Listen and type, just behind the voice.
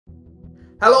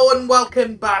Hello and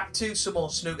welcome back to some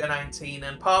more Snooker 19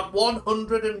 and part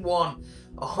 101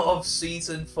 of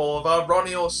Season 4 of our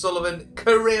Ronnie O'Sullivan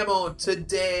Career Mode.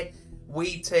 Today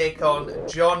we take on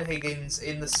John Higgins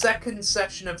in the second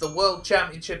session of the World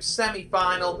Championship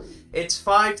semi-final. It's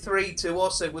 5-3 to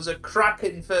us. It was a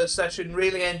cracking first session.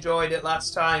 Really enjoyed it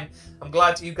last time. I'm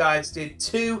glad you guys did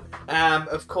too.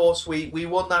 Of course, we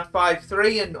won that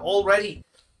 5-3 and already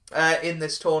in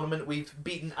this tournament we've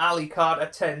beaten Ali Carter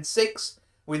 10-6.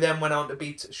 We then went on to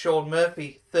beat Sean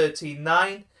Murphy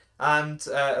 13-9, and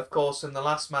of course in the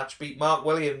last match beat Mark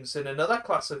Williams in another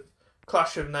Clash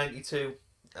of 92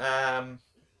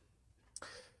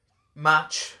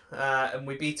 match, and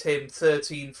we beat him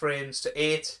 13 frames to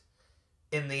 8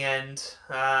 in the end.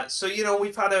 So you know,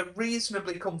 we've had a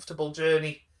reasonably comfortable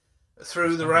journey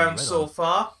through the rounds so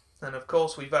far, and of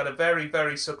course we've had a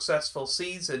very successful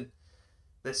season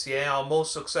this year, our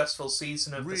most successful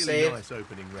season of the save. Really nice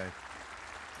opening red.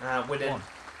 Winning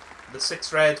the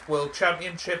 6 Red World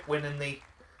Championship, winning the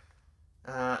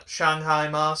Shanghai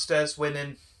Masters,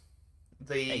 winning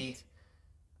the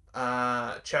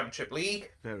Championship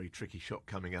League. Very tricky shot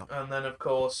coming up. And then, of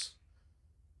course,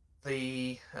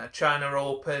 the China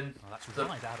Open,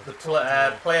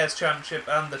 the Players Championship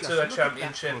and the Tour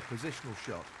Championship. For a positional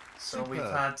shot. So Superb. we've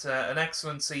had an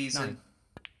excellent season.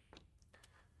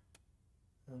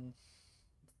 And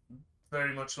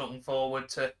very much looking forward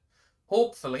to...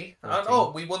 Hopefully,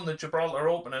 we won the Gibraltar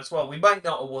Open as well. We might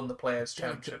not have won the Players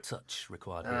Championship. Touch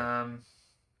required here.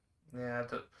 Yeah,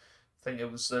 I think it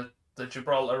was the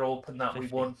Gibraltar Open that 50. We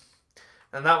won,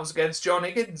 and that was against John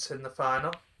Higgins in the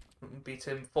final. We beat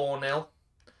him 4-0.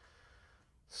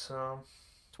 So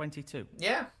 22.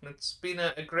 Yeah, it's been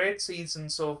a great season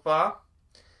so far.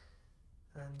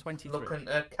 And 23. Looking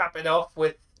to cap it off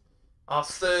with our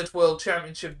 3rd World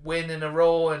Championship win in a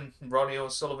row and Ronnie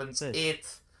O'Sullivan's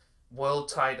 8th World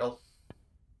title.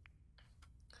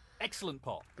 Excellent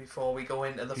pot. Before we go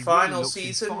into the final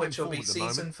season, which will be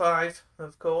season 5,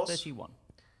 of course. 31.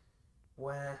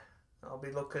 Where I'll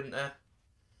be looking to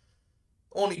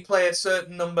only play a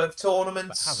certain number of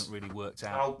tournaments. That hasn't really worked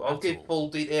out. I'll give full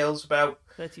details about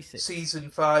 36. season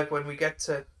 5 when we get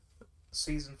to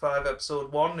season 5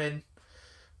 episode 1 in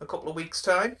a couple of weeks'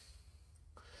 time.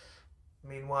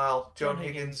 Meanwhile, John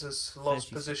Higgins has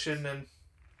lost 36. Position and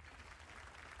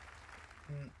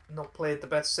not played the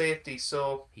best safety,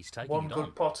 so he's taking one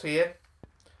good pot here.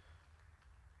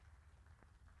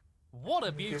 What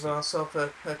a beauty! Give ourselves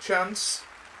a chance.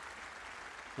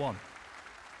 1.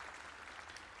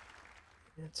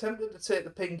 Yeah, tempted to take the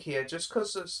pink here, just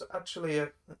because there's actually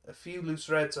a few loose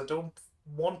reds. I don't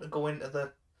want to go into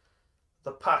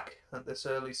the pack at this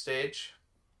early stage.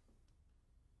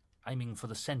 Aiming for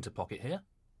the centre pocket here.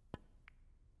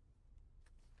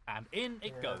 And in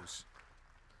it goes.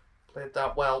 Played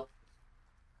that well.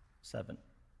 7.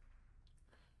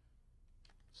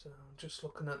 So just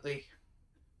looking at the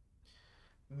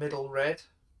middle red.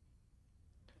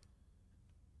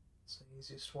 It's the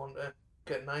easiest one to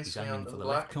get nicely onto the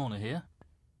black. Left corner here.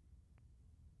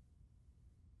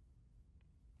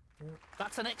 Yeah.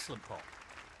 That's an excellent pot.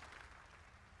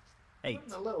 8.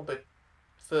 A little bit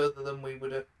further than we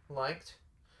would have liked,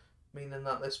 meaning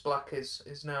that this black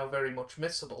is now very much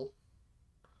missable.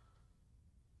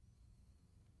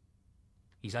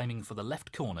 He's aiming for the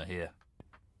left corner here.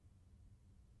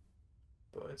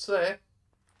 But it's there.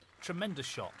 Tremendous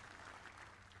shot.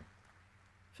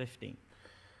 15.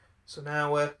 So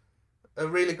now a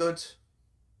really good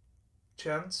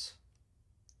chance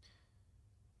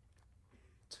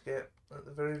to get, at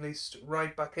the very least,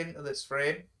 right back into this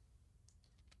frame.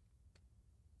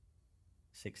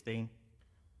 16.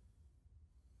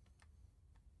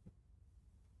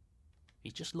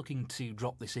 He's just looking to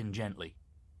drop this in gently.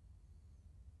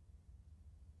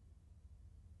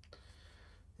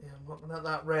 Yeah, I'm looking at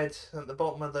that red at the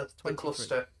bottom of the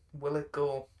cluster. Will it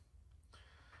go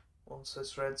once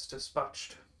this red's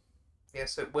dispatched?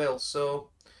 Yes, it will.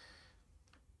 So,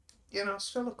 you know,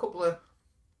 still a couple of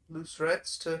loose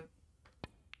reds to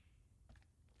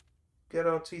get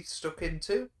our teeth stuck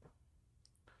into.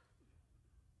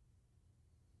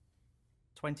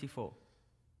 24.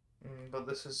 But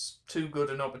this is too good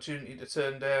an opportunity to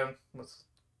turn down with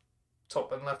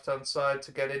top and left hand side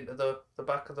to get into the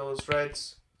back of those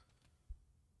reds.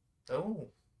 Oh.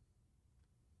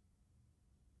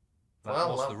 That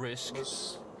was the risk.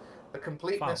 Was a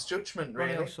complete misjudgment,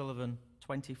 really. Ronnie O'Sullivan,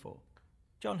 24.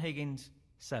 John Higgins,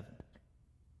 7.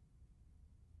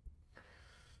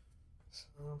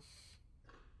 So,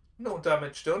 no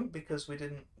damage done because we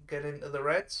didn't get into the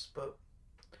reds, but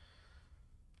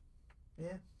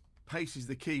yeah. Pace is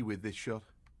the key with this shot.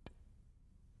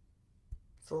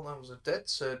 thought that was a dead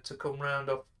cert to come round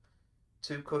off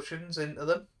 2 cushions into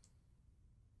them.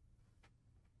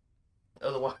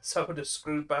 Otherwise, I would have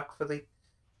screwed back for the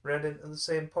red into the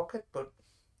same pocket, but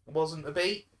it wasn't to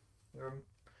be.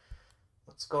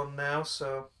 That's gone now,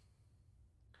 so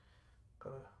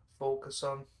gotta focus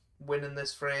on winning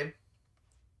this frame.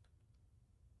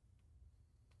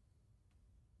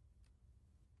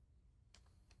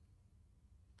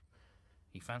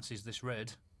 He fancies this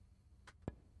red.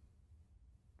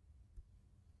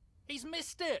 He's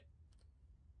missed it!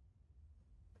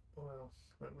 Well,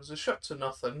 it was a shot to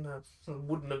nothing. I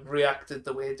wouldn't have reacted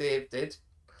the way Dave did.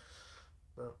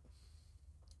 But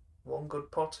one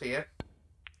good pot here.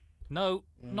 No,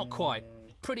 not quite.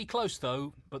 Pretty close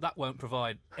though, but that won't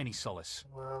provide any solace.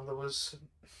 Well, there was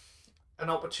an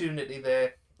opportunity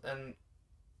there, and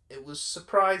it was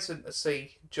surprising to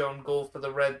see John go for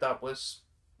the red that was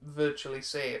virtually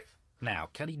safe. Now,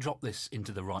 can he drop this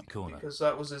into the right corner? Because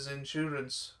that was his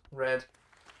insurance red.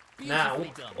 Beautifully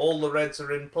Now, done. all the reds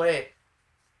are in play.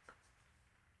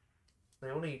 The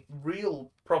only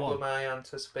real problem I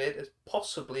anticipate is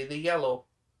possibly the yellow.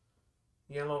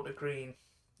 Yellow to green.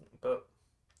 But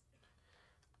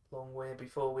long way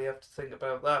before we have to think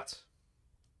about that.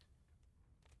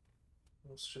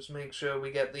 Let's just make sure we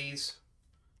get these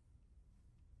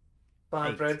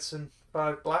 5 reds and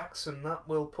 5 blacks, and that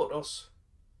will put us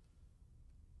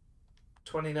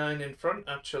 29 in front,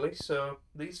 actually. So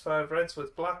these 5 reds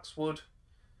with blacks would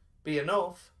be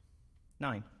enough.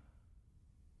 9.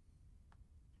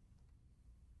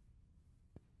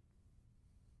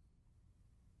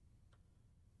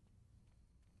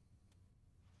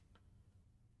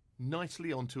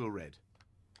 Nicely onto a red.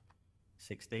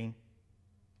 16.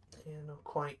 Yeah, not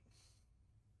quite.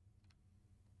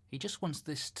 He just wants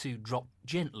this to drop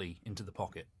gently into the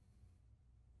pocket.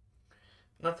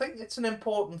 And I think it's an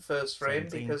important first frame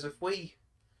 17. because if we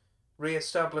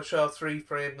re-establish our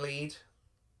 3-frame lead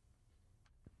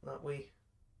that we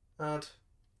had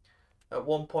at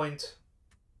one point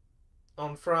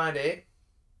on Friday,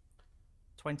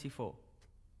 24.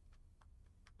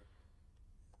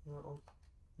 that'll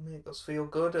make us feel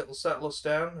good. It'll settle us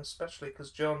down, especially because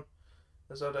John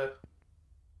has had a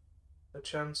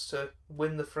chance to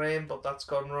win the frame, but that's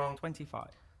gone wrong. 25.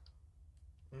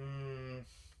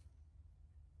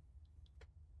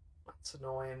 That's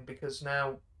annoying because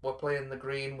now we're playing the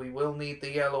green. We will need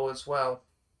the yellow as well.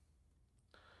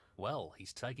 Well,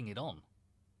 he's taking it on.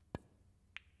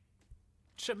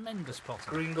 Tremendous potting.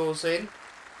 Green goes in.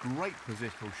 Great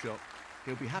positional shot.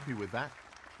 He'll be happy with that.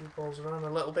 Few balls around a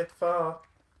little bit far.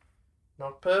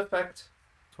 Not perfect.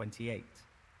 28.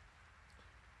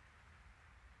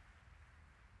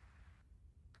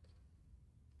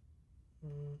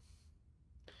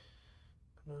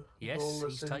 Yes,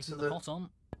 he's taking the pot on.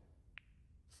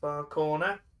 Far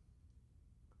corner.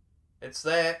 It's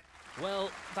there. Well,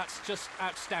 that's just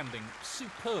outstanding.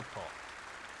 Superb pot.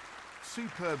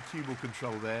 Superb tubal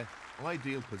control there.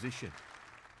 Ideal position.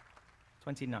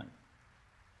 29.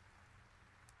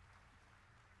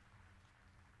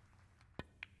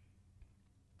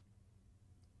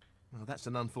 Well, that's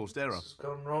an unforced error. This has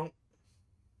gone wrong.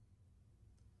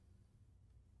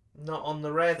 Not on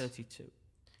the red. 32.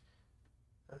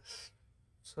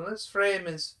 So this frame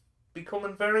is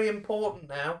becoming very important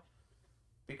now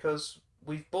because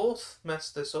we've both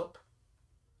messed this up,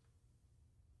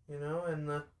 you know, in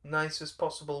the nicest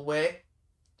possible way.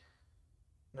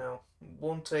 Now, it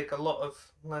won't take a lot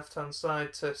of left-hand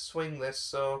side to swing this,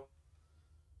 so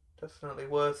definitely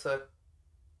worth a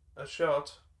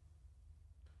shot.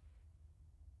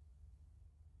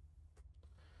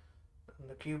 And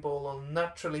the cue ball will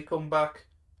naturally come back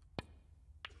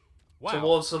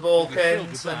towards the balk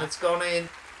ends, and it's gone in.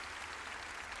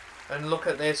 And look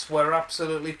at this, we're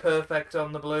absolutely perfect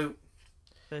on the blue.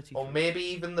 33. Or maybe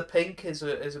even the pink is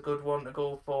a good one to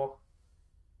go for.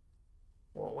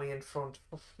 What are we in front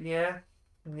of? Yeah,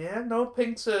 no,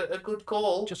 pink's a good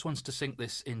call. Just wants to sink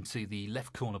this into the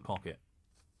left corner pocket.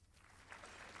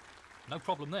 No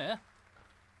problem there.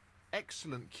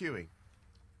 Excellent cueing.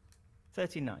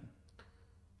 39.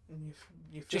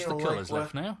 You Just feel the like colours we're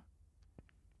left now.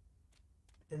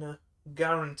 in a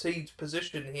guaranteed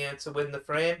position here to win the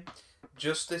frame.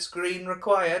 Just this green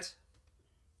required.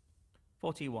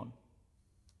 41.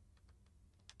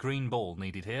 Green ball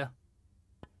needed here.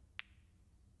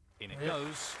 In it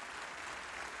goes.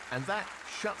 And that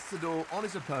shuts the door on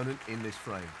his opponent in this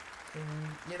frame.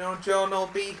 You know, John will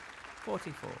be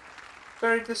 44.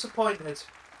 very disappointed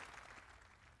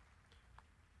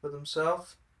with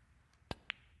himself.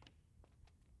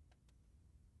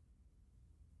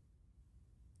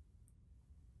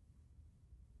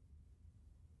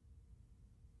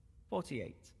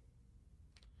 48.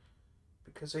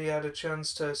 Because he had a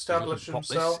chance to He's looking establish to pop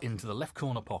himself this into the left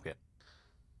corner pocket.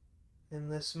 in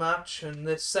this match and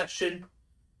this session.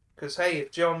 Because, hey,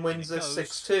 if John wins In it this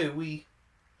goes. 6-2, we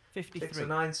 53. takes a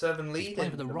 9-7 lead He's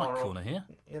playing in for the tomorrow. right corner here.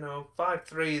 You know,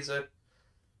 5-3 is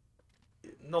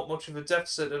not much of a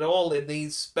deficit at all in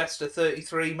these best of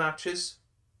 33 matches.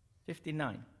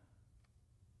 59.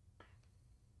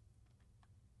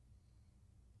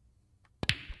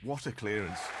 What a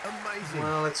clearance. Amazing.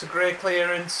 Well, it's a great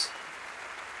clearance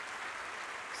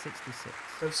 66.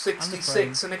 of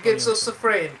 66, And and the it gives frame. us the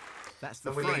frame. That's the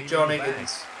And we frame lead John in the bag.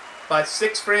 Higgins by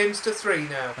 6 frames to 3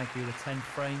 now. Thank you, the 10th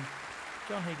frame.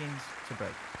 John Higgins to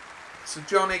break. So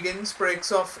John Higgins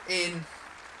breaks off in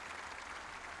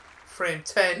frame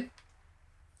 10.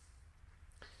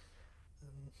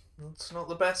 That's not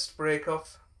the best break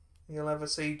off you'll ever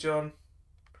see John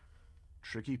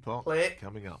Tricky pot play.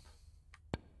 coming up.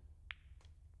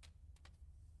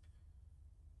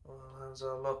 Well, how's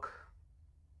our luck?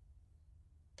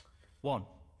 1.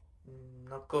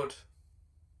 Not good.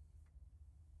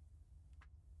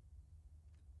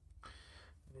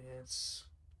 Yeah, it's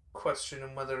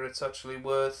questioning whether it's actually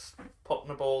worth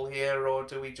popping a ball here, or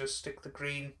do we just stick the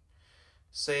green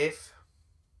safe?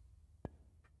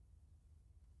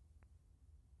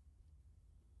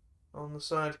 On the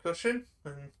side cushion,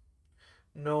 and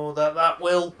know that that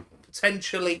will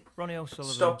potentially Ronnie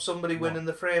O'Sullivan. stop somebody one. winning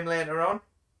the frame later on.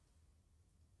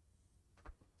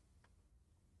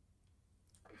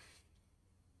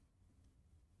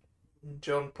 And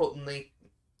John putting the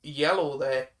yellow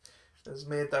there has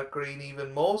made that green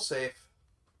even more safe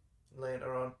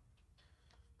later on.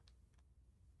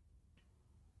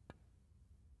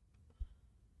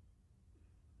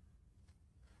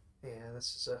 Yeah,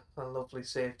 this is a lovely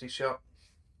safety shot.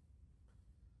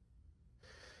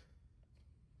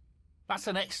 That's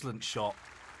an excellent shot.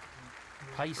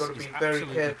 Pace Got to is be very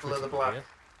absolutely careful of the critical black. here.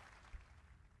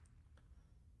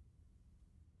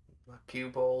 That cue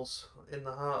ball's in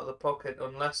the heart of the pocket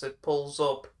unless it pulls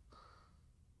up.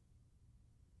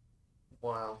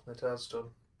 Wow, it has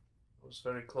done. It was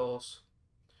very close.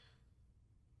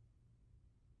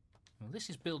 Well, this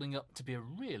is building up to be a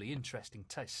really interesting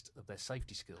test of their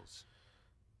safety skills.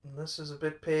 And this is a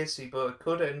bit pacey, but it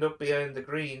could end up behind the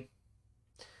green.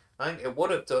 I think it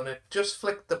would have done it. Just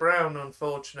flicked the brown,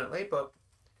 unfortunately, but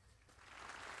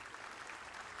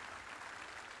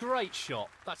Great shot.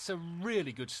 That's a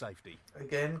really good safety.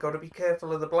 again, got to be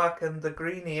careful of the black and the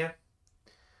green here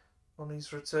on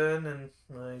his return, and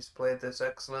he's played this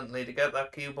excellently to get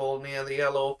that cue ball near the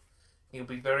yellow. He'll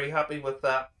be very happy with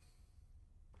that.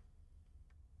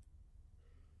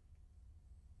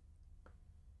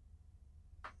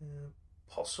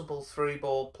 Possible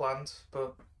 3-ball plant,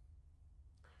 but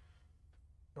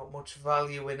not much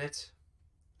value in it,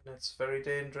 and it's very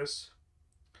dangerous.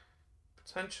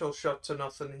 Potential shot to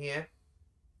nothing here.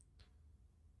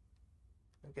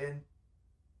 Again,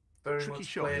 very Tricky much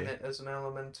shot playing here. it as an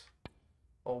element,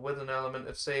 or with an element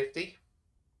of safety.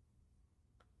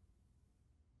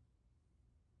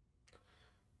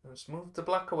 Let's move the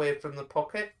black away from the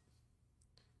pocket.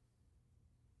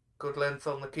 Good length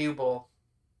on the cue ball.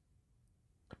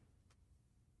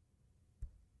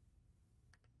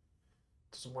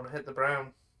 Doesn't want to hit the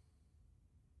brown.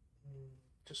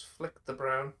 Just flick the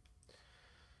brown.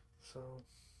 So,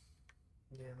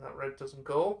 yeah, that red doesn't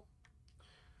go.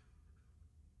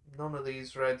 None of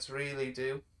these reds really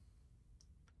do.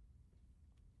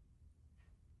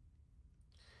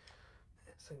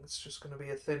 I think it's just going to be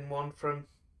a thin one from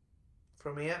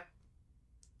here.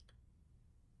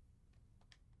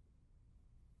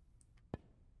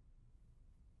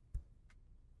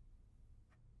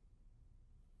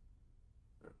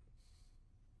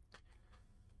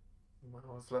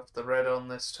 Well, I've left the red on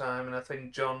this time, and I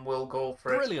think John will go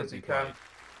for it because he Brilliantly can.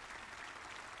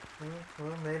 played.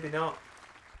 Well, maybe not.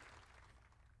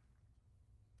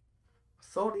 I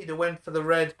thought he'd have went for the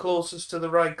red closest to the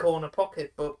right corner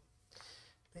pocket, but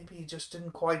maybe he just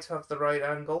didn't quite have the right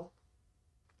angle.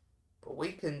 But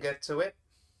we can get to it.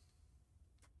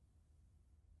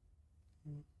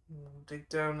 Dig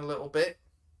down a little bit.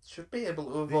 Should be able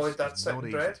to avoid that is not second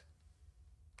easy. red.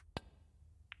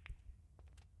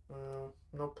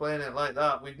 Not playing it like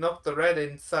that. We've knocked the red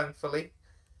in, thankfully.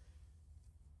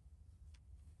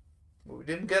 But we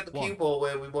didn't get the cue ball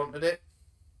where we wanted it.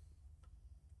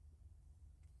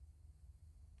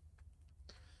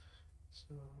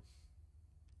 So,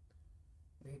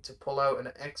 need to pull out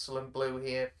an excellent blue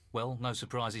here. Well, no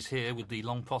surprises here with the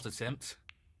long pot attempt.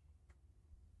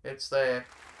 It's there.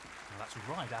 Well, that's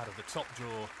right out of the top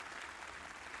drawer.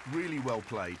 Really well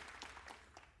played.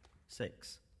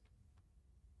 6.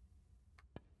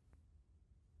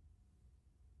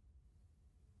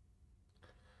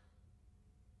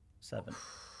 7.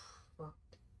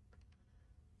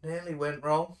 Nearly went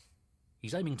wrong.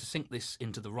 He's aiming to sink this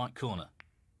into the right corner.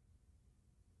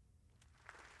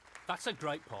 That's a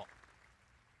great pot.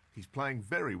 He's playing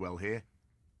very well here.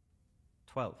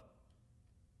 12.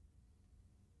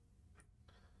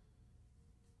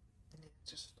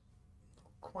 Just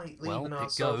not quite leaving Well, it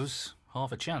ourselves. goes.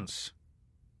 Half a chance.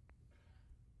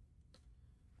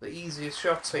 The easiest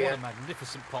shots What here, a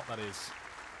magnificent pot that is.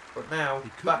 but now He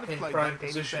couldn't back have in played prime that any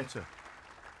position. better.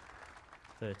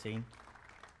 13.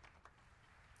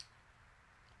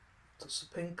 Does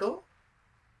the pink go?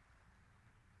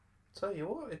 Tell you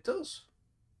what, it does.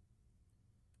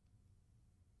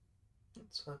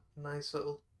 It's a nice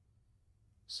little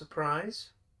surprise.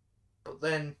 But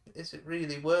then, is it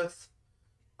really worth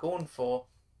going for?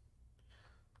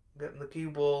 Getting the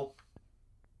cue ball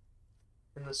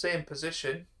in the same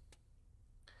position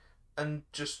and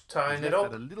just tying He's it left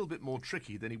up. that a little bit more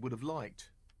tricky than he would have liked.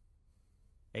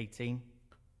 18.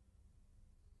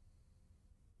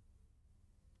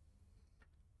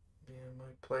 Yeah,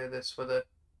 might play this with a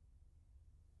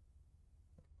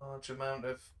large amount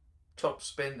of top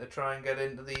spin to try and get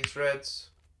into these reds.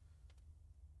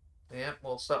 Yeah,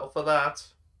 we'll settle for that.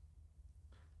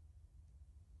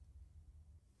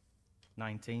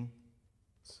 19.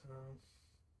 So,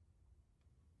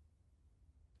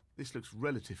 This looks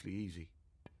relatively easy.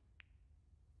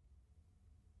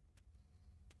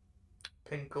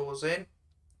 pink goes in.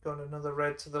 Got another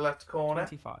red to the left corner,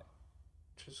 25.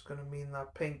 which is going to mean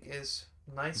that pink is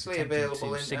He's nicely attempting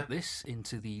available to sink into, this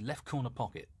into the left corner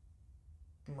pocket.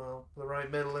 well, the right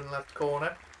middle and left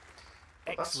corner.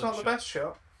 But that's Excellent not the shot. best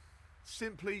shot.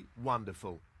 Simply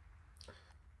wonderful.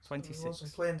 He 26.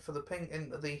 wasn't playing for the pink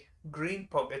into the green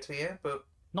pocket here, but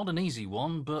Not an easy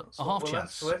one, but that's a what half we're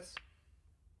chance. left with.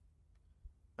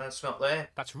 And it's not there.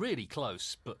 That's really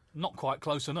close, but not quite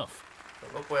close enough.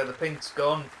 But look where the pink's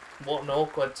gone. What an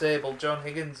awkward table John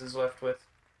Higgins is left with.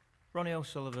 Ronnie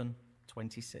O'Sullivan,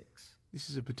 26. This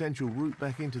is a potential route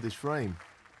back into this frame.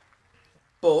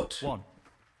 But 1.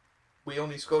 we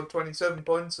only scored 27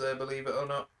 points there, believe it or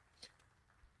not.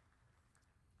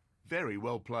 Very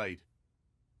well played.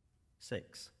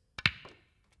 6.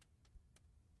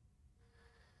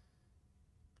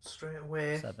 Straight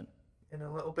away 7. in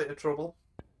a little bit of trouble.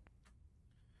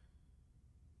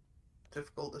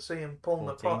 Difficult to see him pulling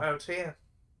the 14. pot out here.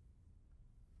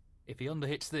 If he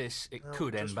underhits this, it No,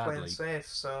 could end just playing badly. safe,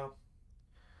 so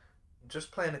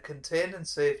just playing a containing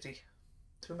safety.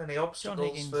 Too many John obstacles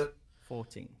Higgins, for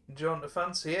 14. John to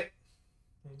fancy it.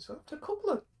 He's left a couple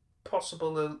of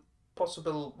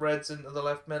possible reds into the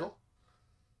left middle.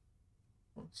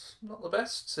 It's not the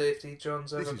best safety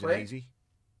John's This ever isn't played. easy.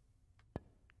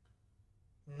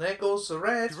 And there goes the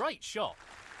red. Great shot.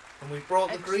 And we've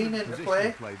brought the green Excellent into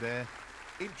positional play. there.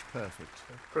 Inch perfect.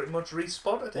 Pretty much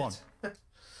respotted 1. it.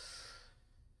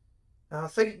 I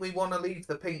think we want to leave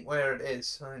the pink where it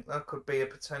is. I think that could be a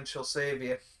potential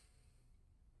saviour.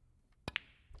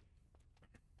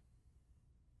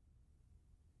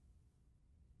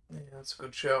 Yeah, that's a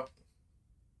good shot.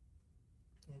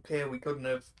 Okay, we couldn't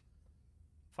have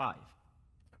 5.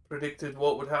 predicted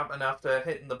what would happen after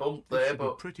hitting the bump This there, should be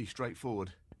but pretty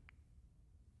straightforward.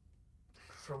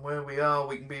 from where we are,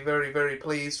 we can be very, very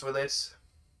pleased with this.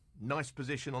 Nice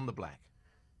position on the black.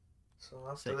 So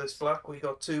after 6. this black, we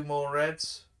got 2 more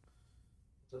reds.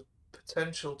 The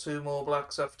potential 2 more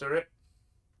blacks after it.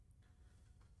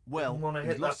 Well, Didn't want to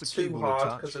he's hit lost that the cue too ball a hard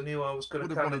touch. because I knew I was going Would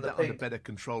to have cannon wanted the that under pink. better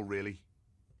control, really.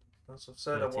 As I've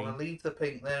said, I want 13. to leave the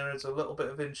pink there as a little bit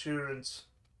of insurance.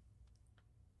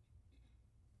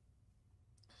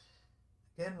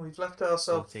 Again, we've left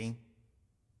ourselves 14.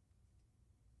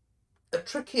 a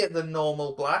trickier than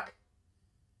normal black.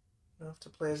 I have to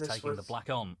play He's this taking with the black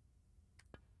on.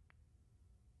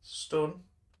 stun.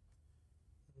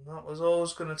 And that was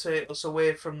always going to take us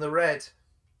away from the red.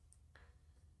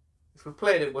 If we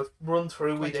played it with run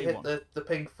through, we'd have hit 21. the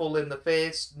pink full in the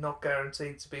face, not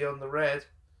guaranteed to be on the red.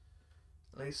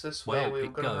 At least this way Well, we were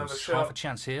it going to have a goes. shot. Half a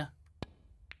chance here.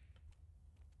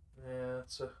 Yeah,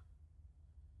 it's a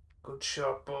good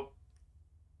shot, but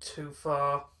too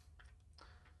far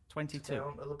 22.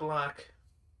 down to the black.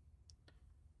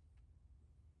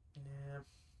 Yeah.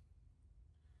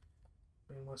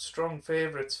 I mean, we're strong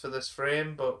favourites for this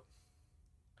frame, but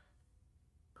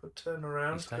could turn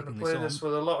around. He's Going to taking play this this on.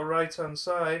 with a lot of right-hand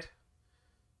side.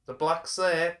 The black's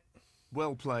there.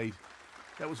 Well played.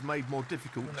 That was made more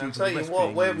difficult And due I'll to tell the you rest what,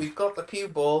 being where used. we've got the cue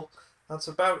ball, that's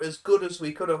about as good as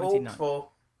we could have hoped 29. for.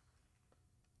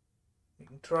 You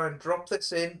can try and drop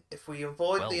this in. If we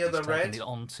avoid Well, the he's other taking red, it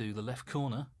on to the left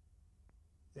corner.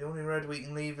 the only red we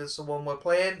can leave is the one we're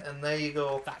playing, and there you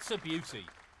go. That's a beauty.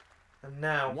 And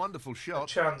now, Wonderful a shot.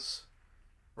 chance.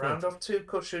 Round off 2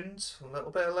 cushions, a little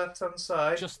bit of left-hand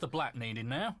side. Just the black needed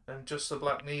now. And just the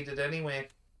black needed anyway.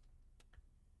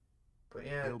 But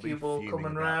yeah, He'll be cue ball fuming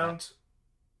coming about round.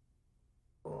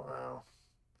 Wow.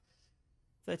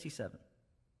 37.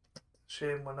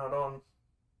 Shame we're not on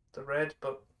the red,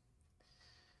 but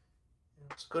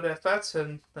it's good effort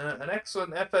and an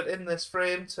excellent effort in this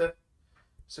frame to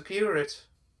secure it.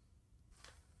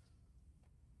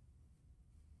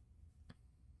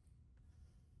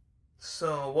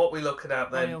 So what we looking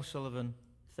at then? Ronnie O'Sullivan,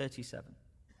 37.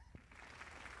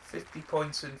 50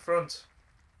 points in front.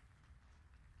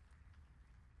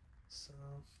 So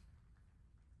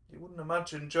you wouldn't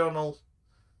imagine John will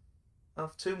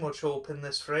have too much hope in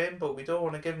this frame, but we don't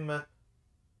want to give him a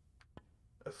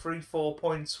free 4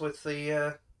 points with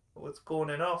the with going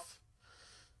in off.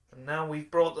 And now we've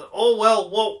brought the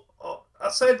whoa, I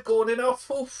said going in off.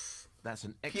 Oof. That's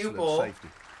an Cue excellent ball. safety.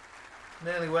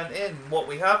 Nearly went in. What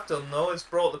we have done though is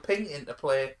brought the pink into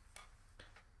play,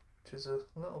 which is a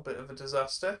little bit of a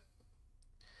disaster.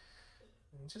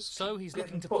 And just So he's getting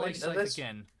looking to put play into safe this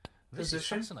again. This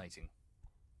position. is fascinating.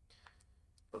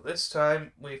 But this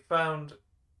time we found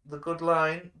the good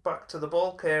line back to the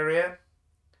bulk area.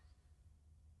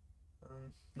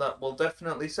 And that will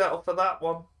definitely settle for that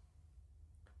one.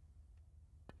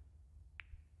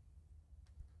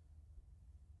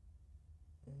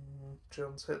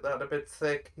 John's hit that a bit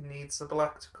thick. He needs the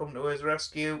black to come to his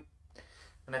rescue.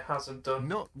 And it hasn't done.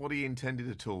 Not what he intended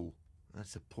at all.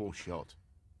 That's a poor shot.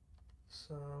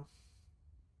 So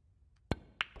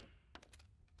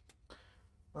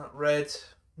that red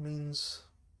means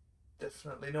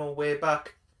definitely no way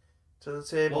back to the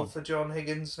table for John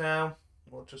Higgins now.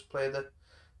 We'll just play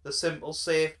the simple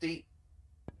safety.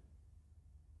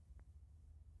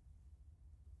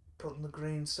 Putting the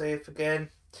green safe again.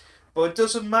 But it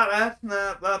doesn't matter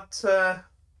that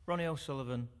Ronnie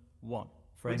O'Sullivan, 1.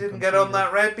 we didn't get on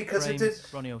that red because it did.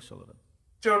 Ronnie O'Sullivan.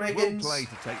 John Higgins Well played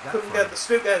to take that couldn't frame. get the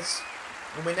snookers.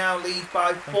 And we now lead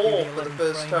by 4 for the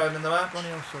first time in the match.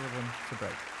 Ronnie O'Sullivan to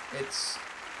break. It's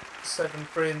 7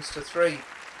 frames to 3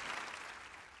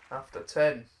 after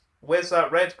 10. Where's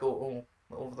that red go?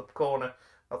 Oh, over the corner.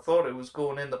 I thought it was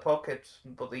going in the pocket,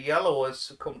 but the yellow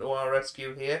has come to our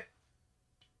rescue here.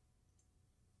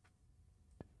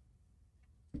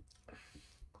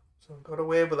 So got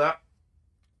away with that.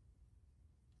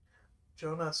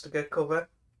 John has to get cover.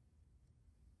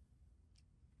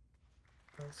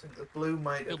 I think the blue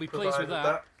might He'll have be provided pleased with that.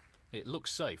 that. It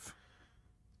looks safe.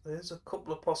 There's a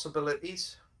couple of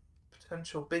possibilities.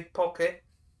 Potential big pocket.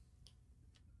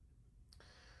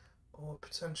 Or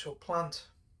potential plant.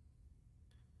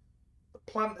 The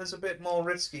plant is a bit more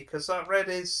risky because that red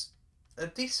is a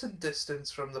decent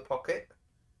distance from the pocket.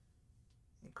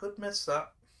 You could miss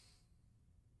that.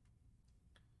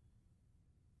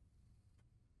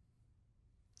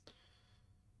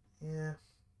 Yeah,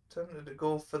 tempted to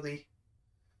go for the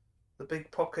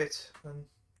big pocket and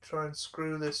try and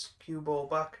screw this cue ball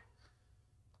back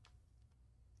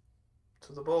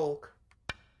to the bulk.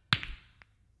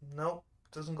 No,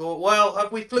 doesn't go well.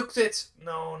 Have we fluked it?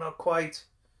 No, not quite.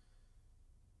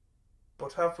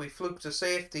 But have we fluked a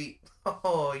safety?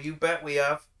 Oh, you bet we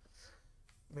have.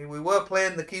 I mean, we were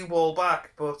playing the cue ball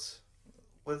back, but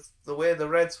with the way the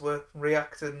Reds were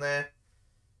reacting there,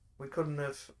 we couldn't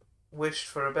have wished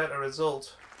for a better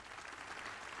result.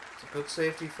 It's a good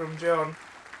safety from John.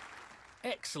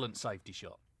 Excellent safety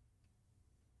shot.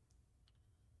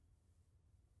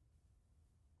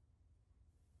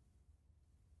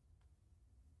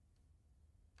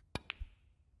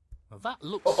 Well, that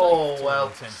looks safe to all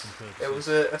intents and purposes. It was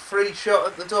a free shot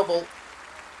at the double.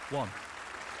 1.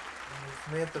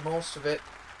 We've made the most of it.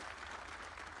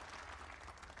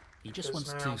 He just Because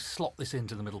wants now to slot this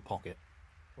into the middle pocket.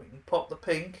 we can pop the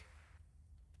pink.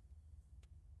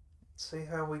 See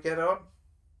how we get on.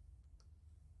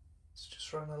 It's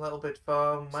just run a little bit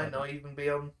far. Might not even be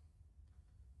on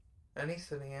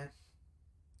anything here.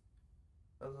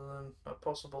 Other than a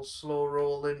possible slow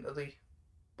roll into the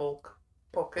bulk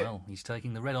pocket. Well, he's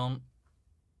taking the red on.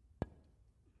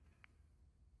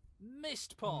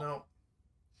 Missed pot. No.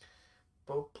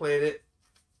 Both played it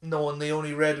knowing the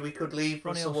only red we could leave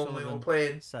was Ronnie the one we were O'Sullivan,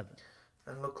 playing. 7.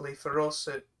 And luckily for us,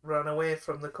 it ran away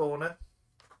from the corner.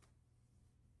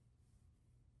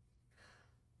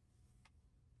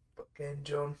 But again,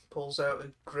 John pulls out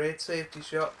a great safety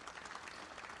shot.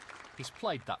 He's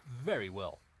played that very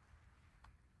well.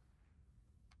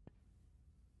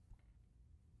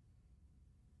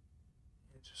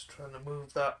 Just trying to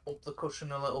move that up the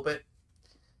cushion a little bit.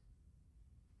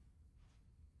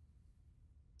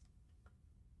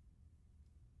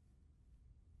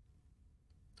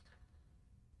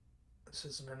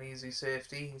 This isn't an easy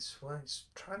safety. He's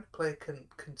trying to play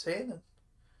container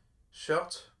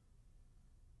shot.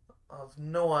 I've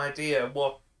no idea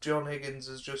what John Higgins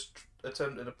has just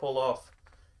attempted to pull off.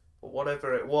 But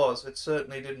whatever it was, it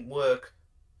certainly didn't work.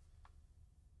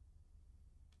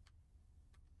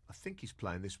 I think he's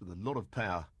playing this with a lot of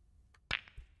power.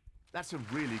 That's a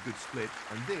really good split,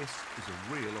 and this is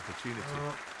a real opportunity.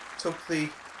 Took the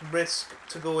risk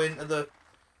to go into the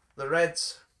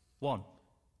reds. 1.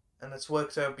 And it's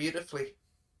worked out beautifully.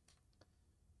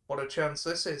 What a chance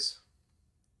this is.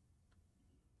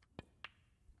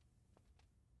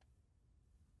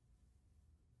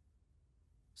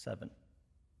 Seven.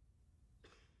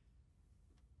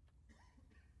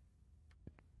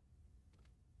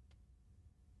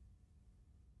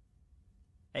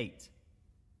 8.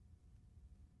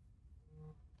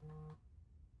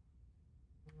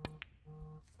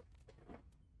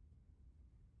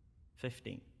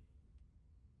 15.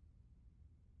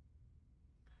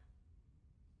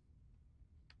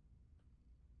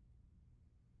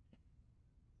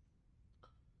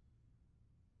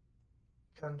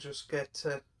 'Can just get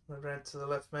the red to the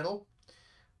left middle.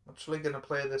 I'm actually going to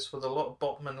play this with a lot of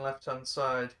bottom and left hand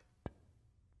side.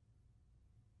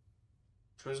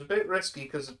 Which was a bit risky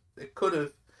because it could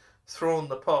have thrown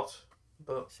the pot,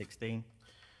 but 16.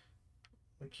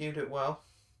 we cued it well.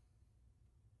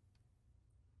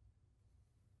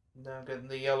 Now getting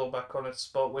the yellow back on its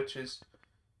spot, which is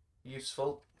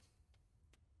useful.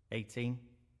 18.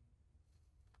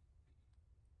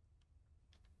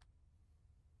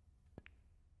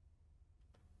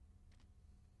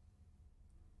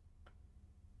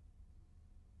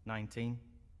 19.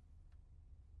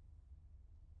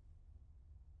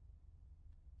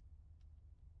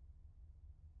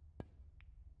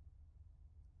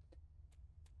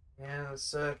 Yeah,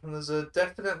 there's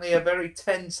definitely a very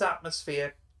tense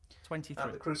atmosphere 23.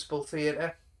 at the Crucible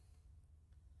Theatre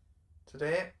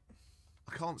today.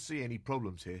 I can't see any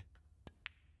problems here.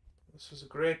 This was a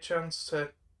great chance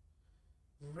to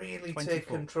really 24. take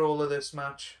control of this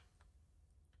match.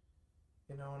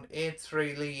 You know, an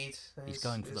 8-3 lead He's is,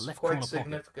 going for the is left quite corner pocket.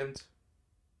 significant.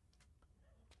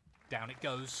 Down it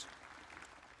goes.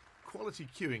 Quality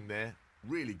cueing there,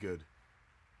 really good.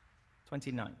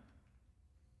 29.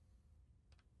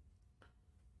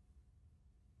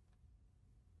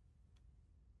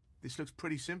 This looks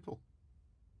pretty simple.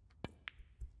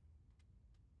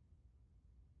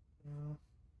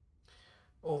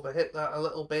 Overhit that a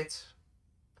little bit.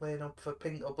 Playing up for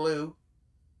pink or blue.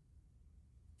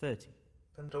 30.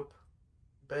 End up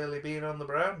barely being on the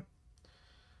brown.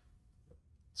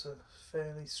 It's a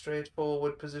fairly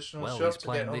straightforward positional Well, shot he's to get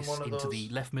playing on this one of into those the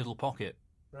left middle pocket.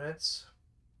 reds.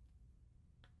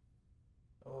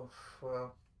 Oh,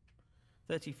 well,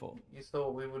 34. you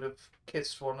thought we would have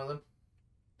kissed one of them.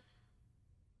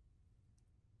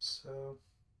 So,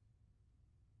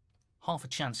 Half a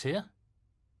chance here.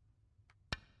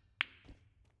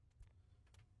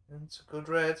 it's a good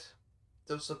red.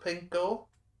 Does the pink go?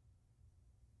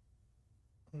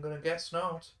 I'm going to guess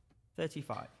not.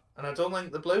 35. And I don't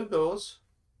think the blue goes.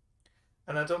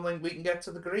 And I don't think we can get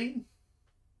to the green.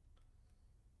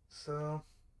 So,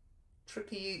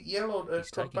 tricky yellow to He's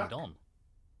put taking back. it on.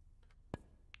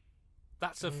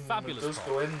 That's a fabulous It does pot.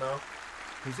 go in though.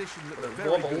 Position looks But it very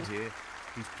wobbled. good here.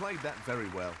 He's played that very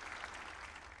well.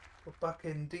 Put back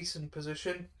in decent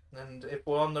position. And if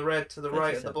we're on the red to the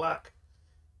right of the 37. black,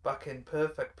 back in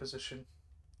perfect position.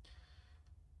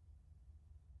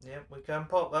 Yep, we can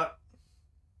pot that.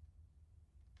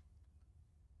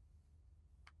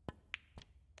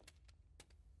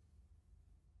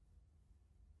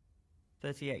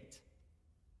 $38.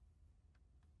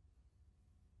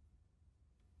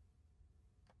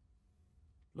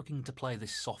 Looking to play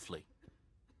this softly.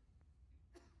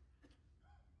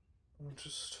 And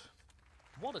just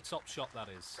What a top shot that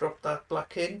is. drop that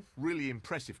black in. Really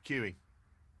impressive cueing.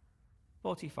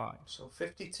 45. So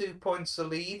 52 points the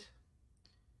lead.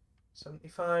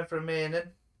 75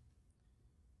 remaining.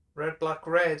 Red, black,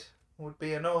 red would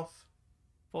be enough.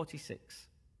 46.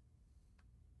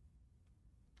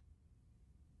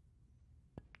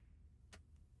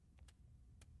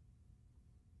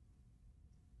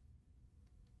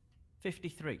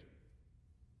 53.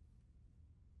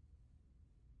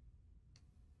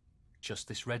 Just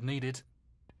this red needed.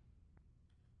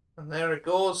 And there it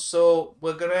goes. So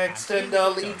we're going to extend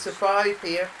our lead to 5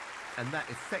 here. And that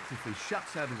effectively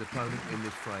shuts out his opponent in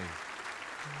this frame.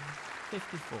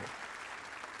 54.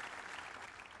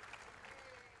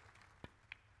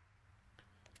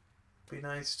 Be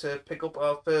nice to pick up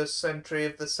our first century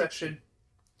of the session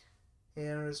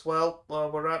here as well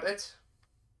while we're at it.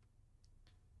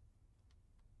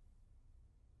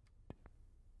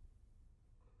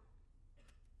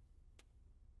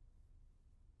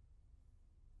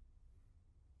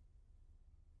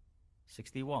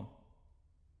 61.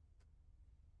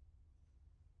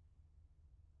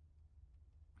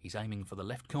 He's aiming for the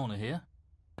left corner here.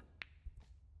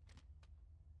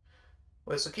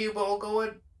 Where's the cue ball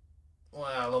going?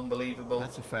 Well, unbelievable.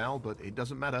 That's a foul, but it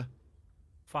doesn't matter.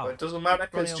 Foul. But it doesn't matter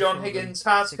because Ronnie John O'Sullivan, Higgins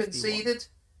has 61. conceded.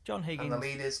 John Higgins. And the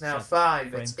lead is now 7. 5.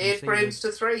 Frame It's 8 conceded. frames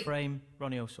to 3. Frame,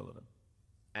 Ronnie O'Sullivan.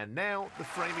 And now the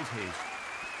frame is his.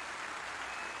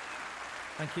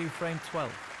 Thank you, frame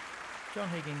 12. John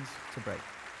Higgins to break.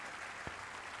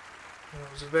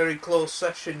 It was a very close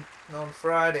session on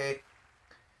Friday.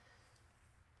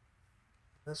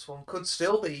 This one could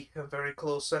still be a very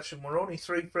close session. We're only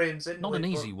 3 frames in. Not an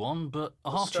easy one, but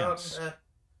a half chance.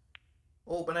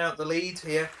 Open out the lead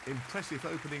here. Impressive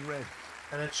opening red.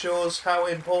 And it shows how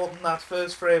important that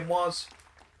first frame was.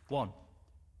 1.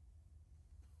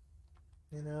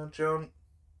 You know, John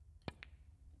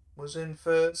was in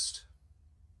first.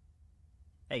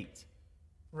 8.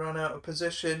 Ran out of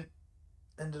position.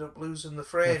 Ended up losing the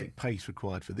frame. Perfect pace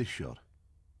required for this shot.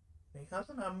 He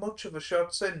hasn't had much of a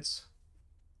shot since.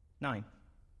 9.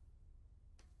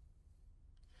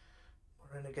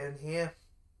 We're in again here.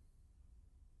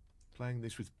 Playing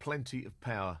this with plenty of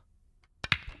power.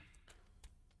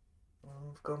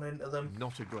 We've gone into them.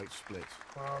 Not a great split.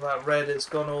 Well, that red has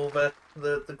gone over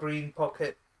the green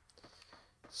pocket.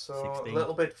 So 16. a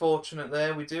little bit fortunate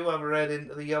there. We do have a red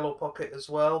into the yellow pocket as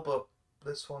well, but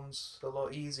this one's a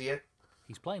lot easier.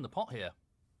 He's playing the pot here.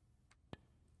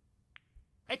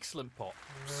 Excellent pot.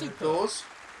 And there it Super. goes.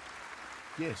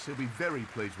 Yes, he'll be very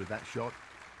pleased with that shot.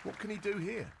 What can he do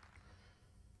here?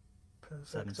 Perfect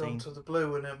 17. onto the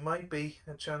blue, and it might be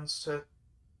a chance to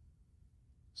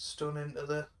stun into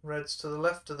the reds to the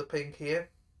left of the pink here.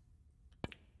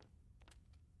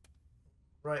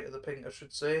 Right of the pink, I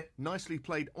should say. Nicely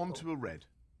played onto a red.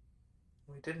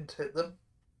 We didn't hit them.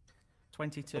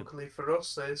 22. Luckily for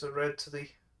us, there's a red to the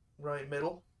right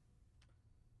middle.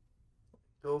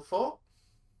 Go for.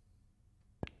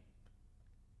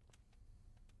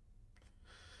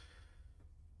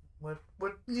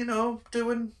 We're you know,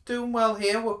 doing well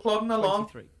here. We're plodding along.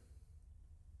 23.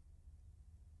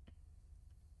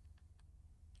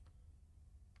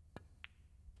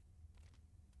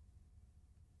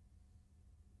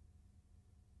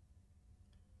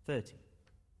 $30.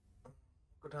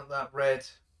 Good at that red.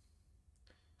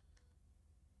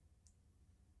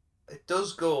 It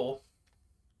does go.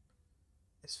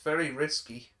 It's very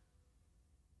risky.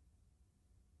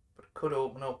 But it could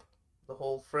open up the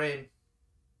whole frame.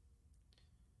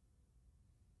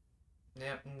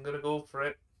 Yeah, I'm going to go for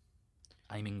it.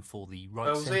 Aiming for the If right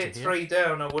I was centre here. 8-3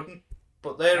 down, I wouldn't.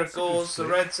 But there That's it a good goes. The split.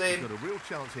 red's He's in. got a real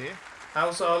chance here.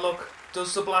 How's our luck?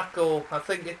 Does the black go? I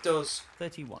think it does.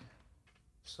 31.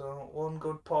 So one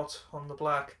good pot on the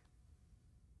black.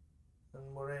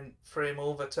 And we're in frame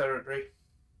over territory.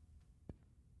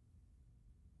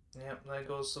 Yep, there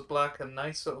goes the black. A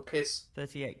nice little kiss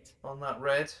 38. on that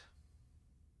red.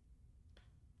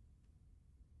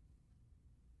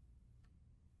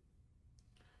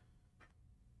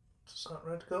 Does that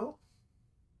red go?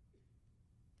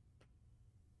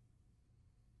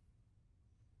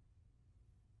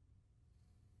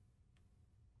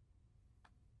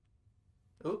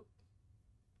 Oh,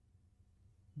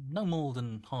 No more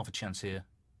than half a chance here.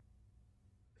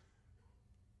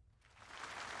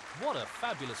 What a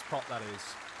fabulous pot that is.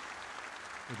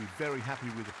 He'll be very happy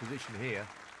with the position here.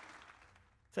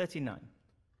 39.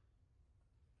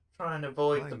 try and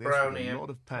avoid Playing the this with a brownie lot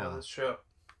of power. this shot.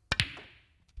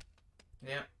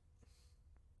 Yeah.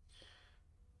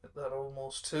 Hit that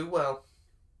almost too well.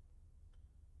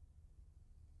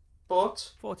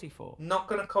 But 44. not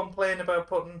going to complain about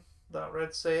putting that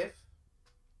red safe.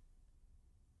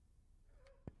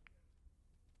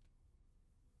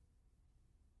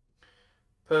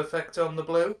 Perfect on the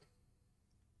blue.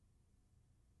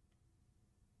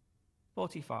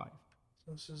 45.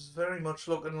 This is very much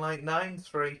looking like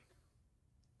 9-3.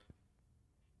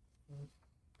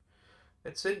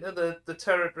 It's into the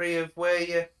territory of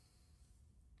where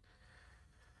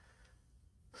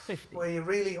 50. you're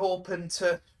really hoping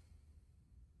to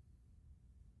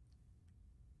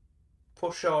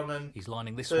push on and He's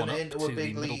lining this turn one it up into to a the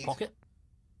big middle lead. pocket.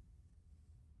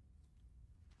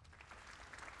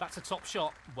 That's a top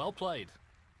shot. Well played.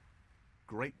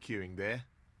 Great cueing there.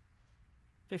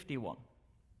 51.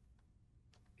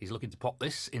 He's looking to pop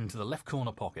this into the left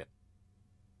corner pocket.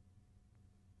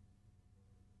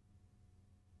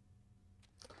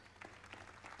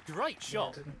 Great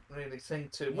shot. Didn't really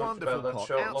think too much Wonderful about that pot.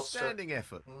 shot. Lost Outstanding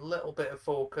effort. a little bit of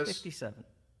focus. 57.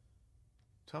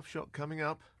 Tough shot coming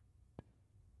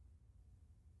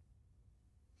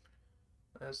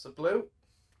There's the blue.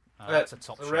 That's a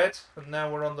top the shot. red, and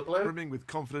now we're on the blue. Brimming with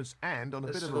confidence and on a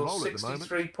This bit of a goes roll at the moment.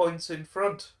 63 points in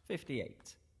front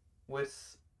 58.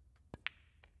 with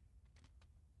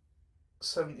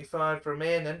 75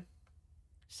 remaining.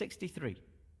 63.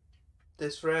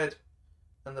 This red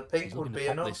and the pink He's would looking be to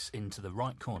pop enough. this into the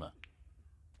right corner.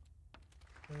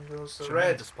 There goes the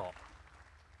Tremendous red. spot.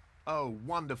 Oh,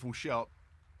 wonderful shot.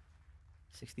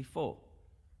 64.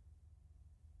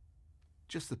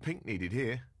 Just the pink needed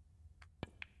here.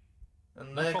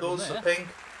 And No there problem goes there. the pink.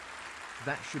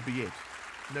 That should be it.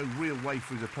 No real way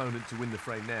for his opponent to win the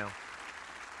frame now.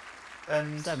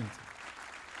 And 70.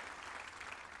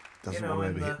 Doesn't You know,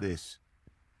 want to in overhit the- this.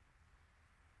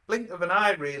 blink of an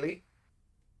eye, really.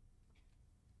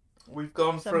 We've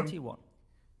gone from 71.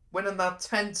 winning that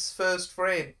tense first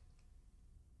frame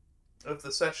of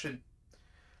the session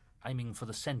Aiming for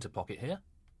the centre pocket here.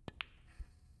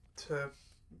 to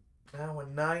now a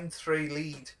 9-3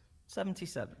 lead.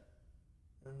 77.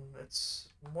 And it's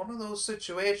one of those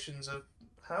situations of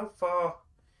how far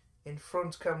in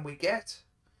front can we get?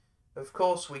 Of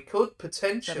course, we could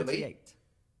potentially 78.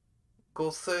 go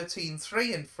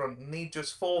 13-3 in front and need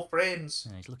just 4 frames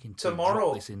Yeah, he's looking to Tomorrow.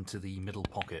 drop this into the middle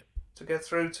pocket. to get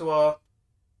through to our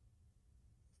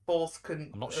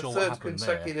I'm not sure what third happened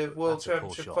consecutive there. World That's a poor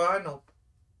Championship shot. final.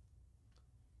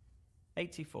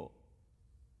 84.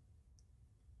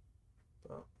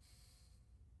 But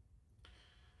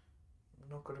I'm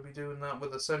not going to be doing that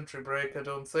with a century break, I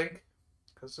don't think,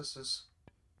 because this is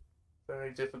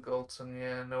very difficult and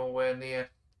yeah, nowhere near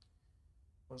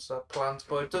was that planned.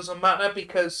 But it doesn't matter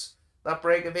because that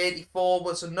break of 84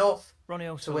 was enough Ronnie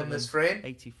to O'Sullivan. win this frame.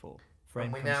 84. And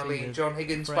Frame we now lead conceded. John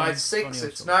Higgins Frame, by 6. Ronnie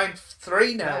It's O'Sullivan.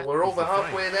 9-3 now. That We're is over the frame.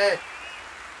 halfway there.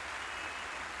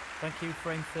 Thank you.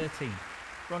 Frame 13.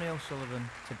 Ronnie O'Sullivan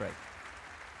to break.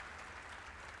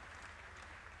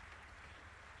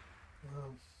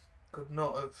 Well, could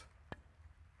not have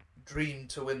dreamed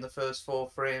to win the first 4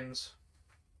 frames.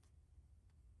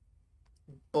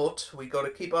 But we got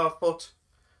to keep our foot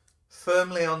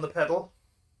firmly on the pedal.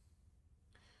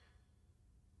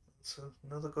 So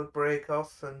another good break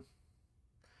off, and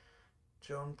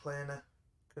John playing a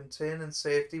containing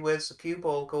safety. Where's the cue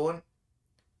ball going?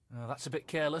 That's a bit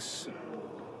careless.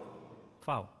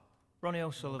 Foul. Ronnie Going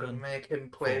O'Sullivan. to make him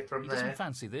play from He there. doesn't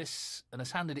fancy this and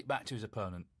has handed it back to his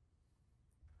opponent.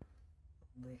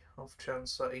 The off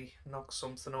chance that he knocks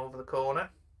something over the corner.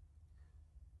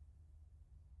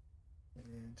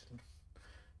 Yeah, didn't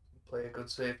play a good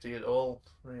safety at all,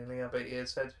 really. I bet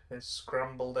his head is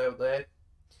scrambled out there.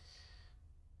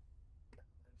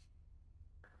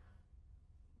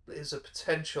 There's a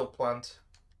potential plant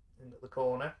into the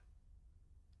corner.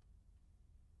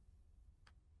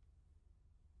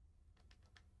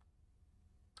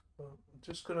 But I'm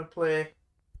just going to play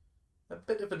a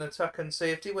bit of an attack and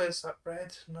safety. Where's that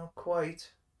red? Not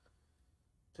quite.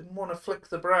 Didn't want to flick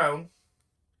the brown,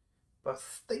 but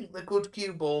I think the good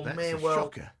cue ball That's may a well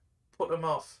shocker. put him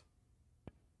off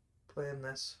playing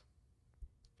this.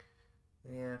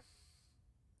 Yeah.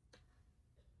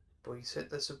 But he's hit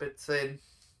this a bit thin,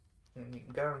 and you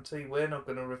can guarantee we're not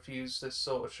going to refuse this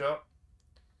sort of shot.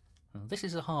 This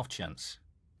is a half chance.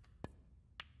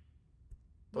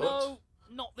 But No,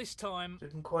 not this time.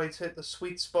 didn't quite hit the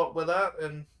sweet spot with that,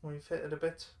 and we've hit it a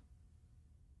bit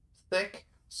thick.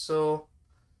 So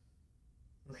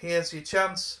here's your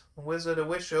chance, Wizard of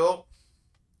Wishaw.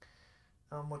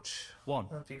 How much 1.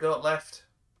 have you got left?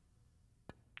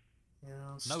 You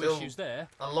know, No still issues there.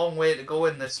 a long way to go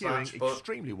in this Skewing match, but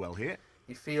extremely well here.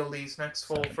 you feel these next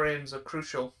 4 7. frames are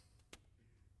crucial.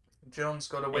 John's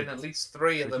got to win 8. at least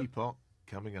 3 of Tricky them. pot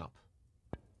coming up.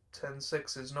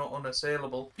 10-6 is not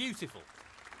unassailable. Beautiful.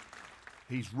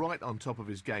 He's right on top of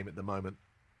his game at the moment.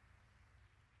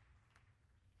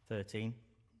 13.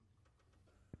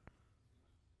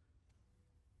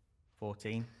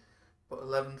 14. But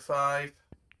 11-5,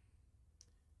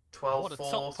 What a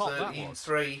 12-4, top pot that was.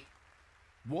 13-3.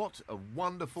 What a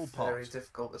wonderful pot. Very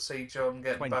difficult to see John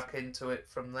getting 20. back into it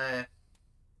from there.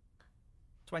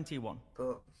 21.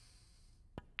 But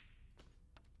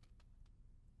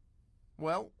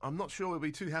Well, I'm not sure we'll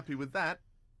be too happy with that.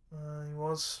 he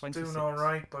was 26. doing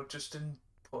alright, but just didn't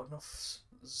put enough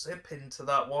zip into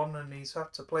that one, and he's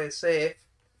had to play safe.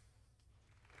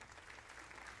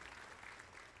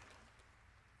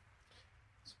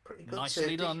 It's a pretty good Nicely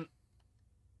safety. done.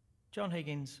 John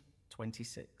Higgins.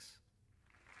 26.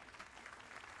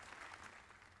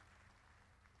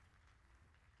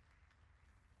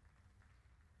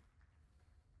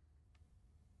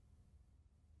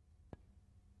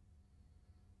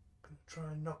 Gonna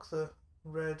try and knock the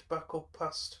red back up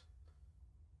past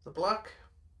the black.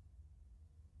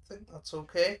 I think that's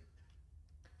okay.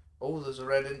 Oh, there's a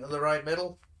red into the right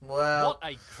middle. Well, What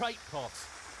a great pot.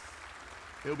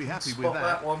 He'll be happy with spot that.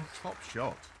 that one. Top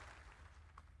shot.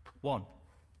 1.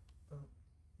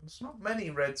 There's not many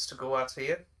reds to go at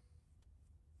here.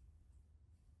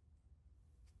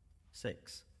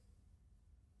 6.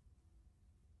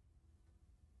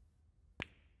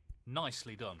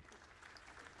 Nicely done.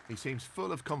 He seems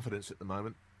full of confidence at the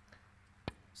moment.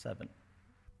 7.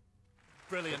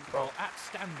 Brilliant pot.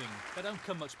 Outstanding. They don't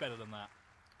come much better than that.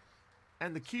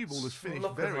 And the cue ball has finished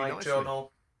Looking very like nicely. John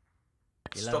will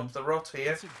 11. stop the rot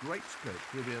here. It's a great split.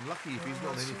 He'll be unlucky if he's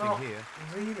not It's anything not here.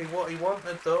 really what he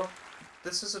wanted, though.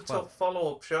 This is a tough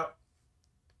follow-up shot.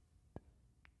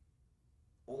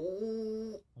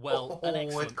 Oh, Well, an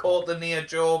excellent it caught the near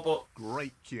jaw, but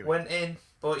Great cueing. went in.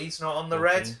 But he's not on the 14.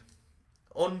 red.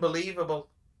 Unbelievable.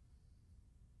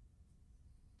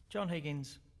 John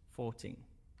Higgins, 14.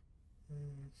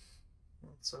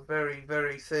 It's a very,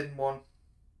 very thin one.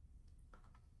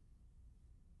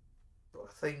 But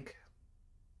I think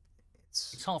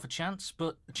It's half a chance,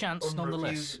 but a chance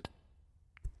nonetheless.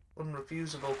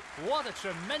 unrefusable. What a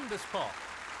tremendous pot.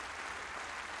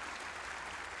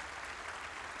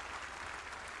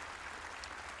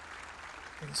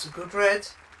 It's a good red.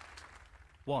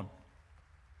 1.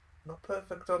 Not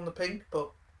perfect on the pink,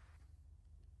 but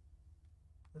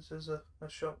this is a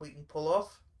shot we can pull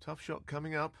off. Tough shot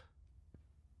coming up.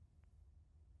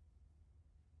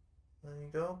 There you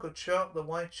go, good shot. The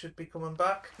white should be coming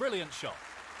back. Brilliant shot.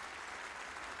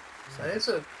 There's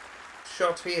a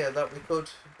shot here that we could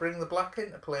bring the black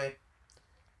into play.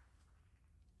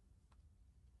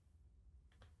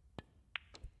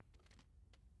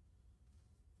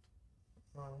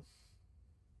 Well,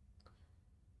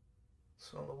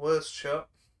 it's not the worst shot.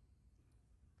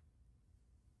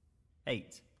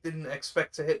 8. Didn't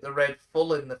expect to hit the red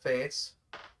full in the face.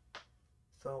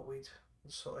 Thought we'd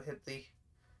sort of hit the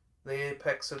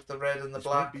apex of the red and the This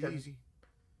black won't be and easy.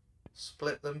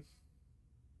 split them.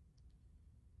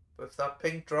 But if that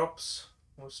pink drops,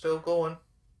 we're still going.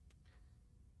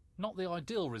 Not the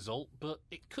ideal result, but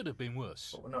it could have been worse.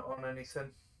 But we're not on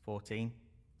anything. 14.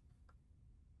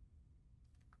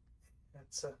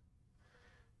 It's a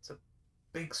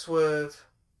big swerve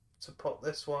to pot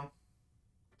this one.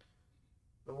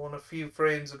 The one a few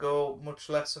frames ago, much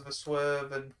less of a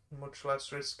swerve and much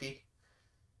less risky.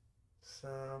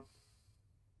 So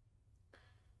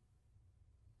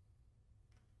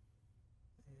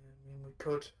yeah, I mean, we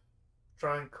could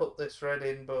try and cut this red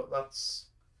in, but that's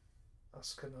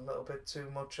asking a little bit too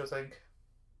much, I think.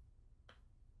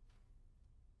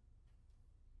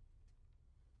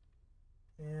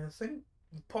 Yeah, I think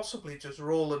possibly just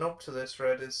rolling up to this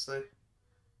red is the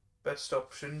best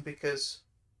option because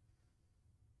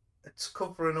it's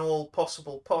covering all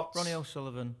possible pots. Ronnie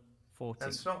O'Sullivan, 14.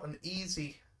 And it's not an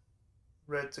easy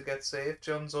red to get safe.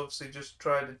 John's obviously just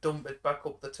tried to dump it back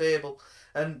up the table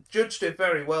and judged it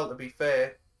very well, to be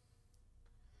fair.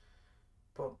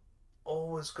 But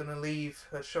always going to leave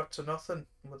a shot to nothing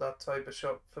with that type of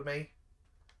shot for me.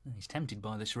 He's tempted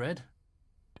by this red.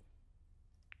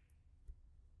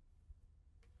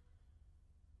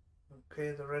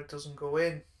 Okay, the red doesn't go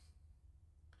in.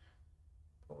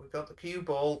 But we got the cue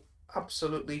ball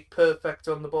absolutely perfect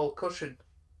on the ball cushion.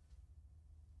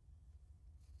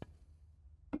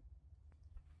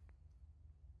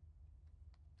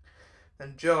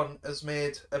 And John has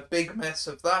made a big mess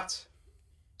of that.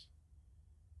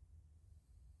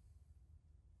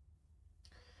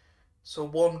 So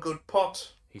one good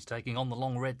pot. He's taking on the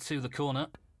long red to the corner.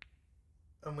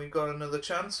 And we've got another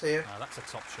chance here. Ah, that's a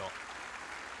top shot.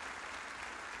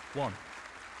 1.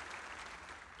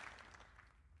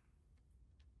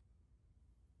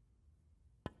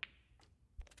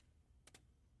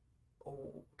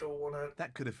 Oh, don't want to.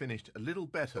 That could have finished a little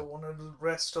better. Don't want to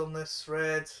rest on this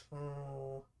red.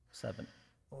 Oh, 7.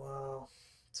 wow.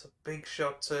 It's a big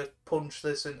shot to punch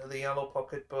this into the yellow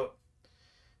pocket, but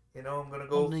you know I'm going to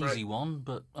go Not an for easy it. one,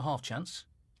 but a half chance.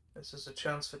 This is a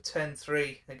chance for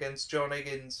 10-3 against John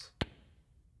Higgins.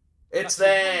 It's That's a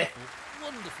there. Wonderful,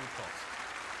 wonderful pot.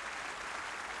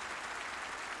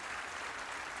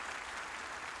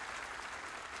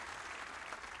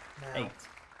 Now, 8.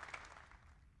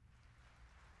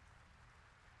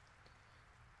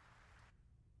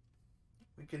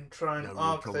 we can try and No real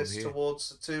arc problem this here. towards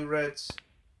the two reds.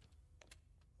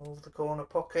 Over the corner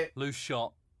pocket. Loose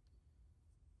shot.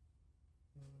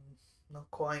 Not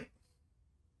quite.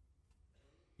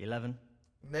 11.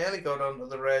 Nearly got onto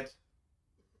the red.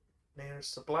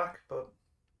 Nearest the black, but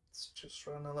it's just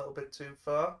ran a little bit too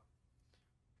far.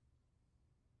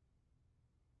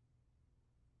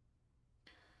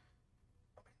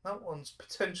 That one's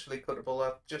potentially cuttable.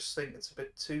 I just think it's a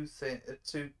bit too thin.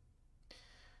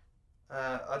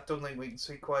 I don't think we can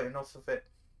see quite enough of it.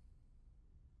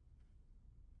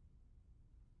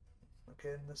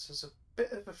 Again, this is a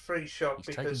bit of a free shot He's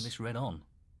because taking this red on.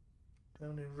 the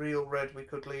only real red we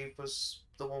could leave was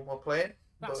the one we're playing.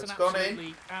 That's but an it's gone in.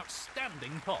 absolutely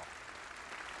outstanding pot.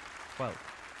 12.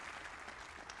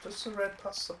 Does the red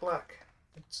pass the black?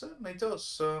 It certainly does.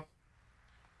 So.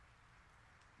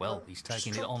 Well, he's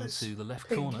taking it drop on this to the left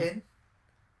pink corner. in.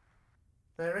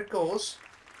 There it goes.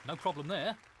 No problem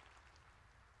there.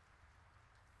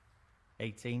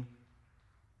 18.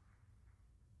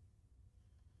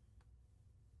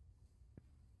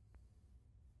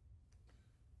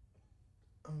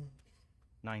 Um,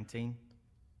 19.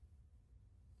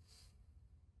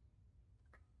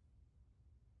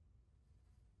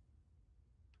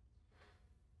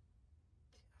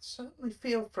 I certainly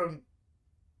feel from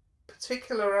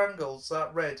particular angles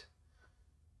that red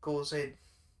goes in.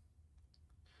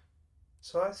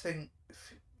 So I think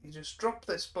if you just drop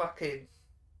this black in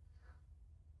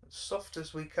as soft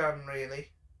as we can, really.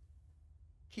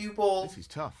 Cue ball This is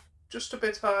tough. just a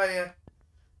bit higher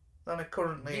than it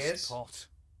currently Missed is. pot.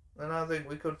 And I think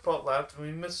we could pot that.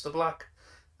 We missed the black.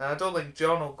 I don't think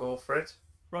John will go for it.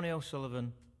 Ronnie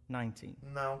O'Sullivan, 19.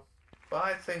 No. But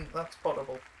I think that's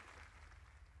potable.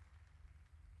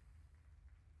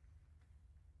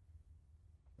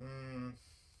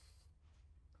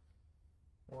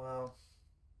 Wow.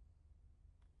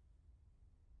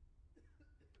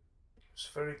 It's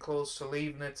very close to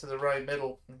leaving it to the right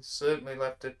middle. He certainly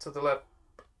left it to the left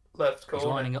He's corner.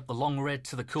 lining up the long red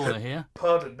to the corner here.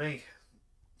 Pardon me.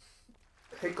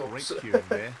 Great Hiccups. cueing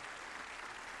there.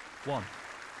 1.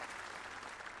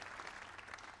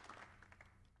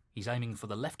 He's aiming for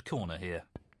the left corner here.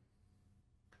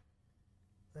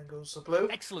 There goes the blue.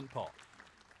 Excellent pot.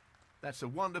 That's a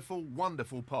wonderful,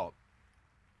 wonderful pot.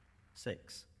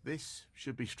 6. This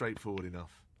should be straightforward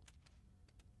enough.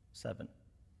 7.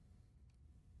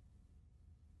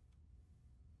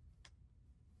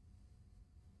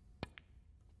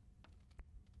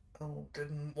 Oh,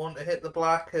 didn't want to hit the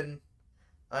black, and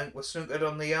I think we're snookered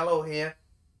on the yellow here.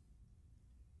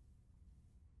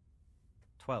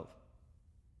 12.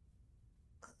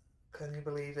 Can you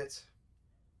believe it?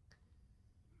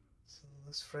 So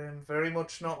this frame very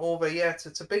much not over yet.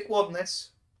 It's a big one, this.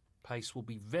 Pace will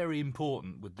be very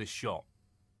important with this shot.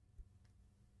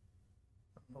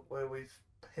 Look where we've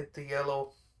hit the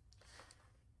yellow.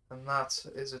 And that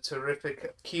is a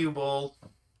terrific cue ball.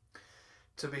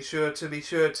 To be sure with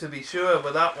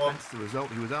that one. That's the result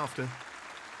he was after.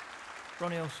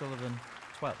 Ronnie O'Sullivan,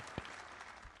 12.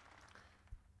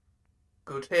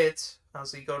 Good hit.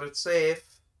 Has he got it safe?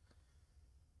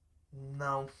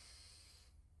 No.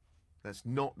 That's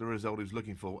not the result he was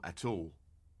looking for at all.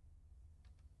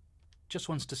 Just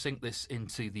wants to sink this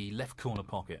into the left corner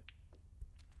pocket.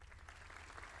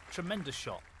 Tremendous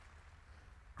shot.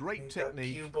 Great Need that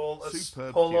technique. cue ball to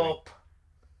Superb pull cueing. up.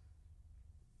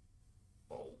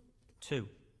 Oh, 2.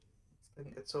 I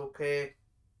think it's okay.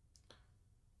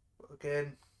 But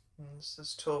again, this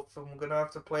is tough, and we're going to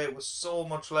have to play it with so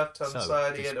much left-hand So,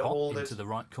 side this here to pot hold into it the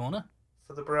right corner.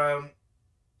 for the brown.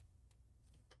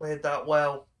 Played that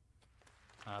well.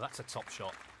 That's a top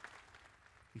shot.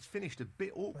 He's finished a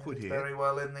bit awkward Played here. very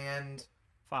well in the end.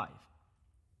 5.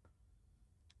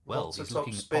 Well, Lots of he's top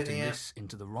looking at spin potting here. this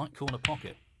into the right corner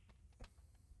pocket.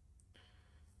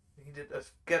 Needed to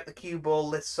get the cue ball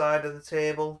this side of the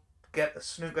table, get the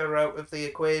snooker out of the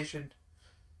equation.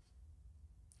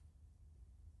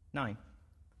 9.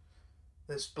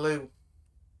 This blue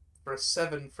for a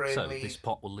 7-frame So lead, this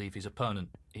pot will leave his opponent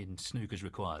in snookers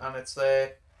required. and it's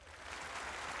there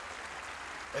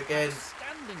again.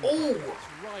 Outstanding Oh! pot.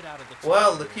 It's right out of the top.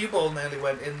 Well, the cue ball nearly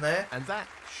went in there. And that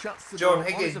shuts the John door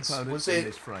on his Higgins opponent was in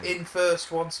this frame. in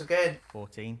first once again,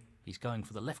 14. He's going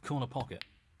for the left corner pocket.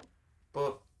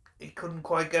 but he couldn't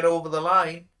quite get over the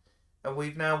line, and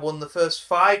we've now won the first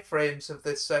 5 frames of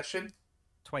this session.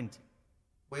 20.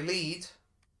 We lead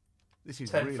This is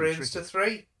 10 really frames tricky. to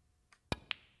 3.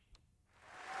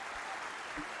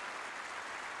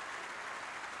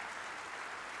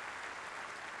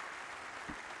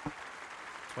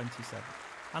 $27.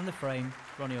 And the frame,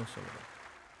 Ronnie O'Sullivan.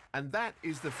 And that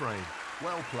is the frame.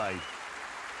 Well played.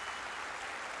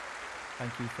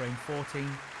 Thank you, frame 14.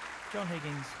 John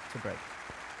Higgins to break.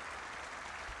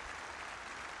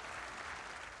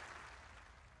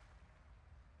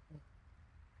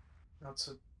 That's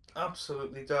an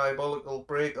absolutely diabolical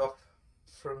break-off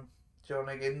from John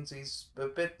Higgins. He's a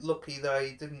bit lucky that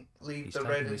he didn't leave He's the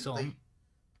taking red this in the on.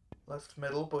 left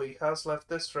middle, but he has left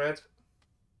this red.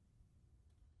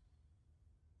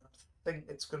 I think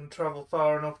it's going to travel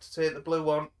far enough to take the blue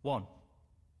one. 1.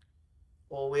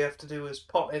 All we have to do is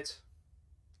pot it.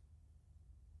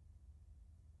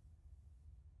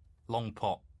 Long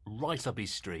pot, right up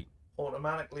his street.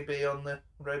 Automatically be on the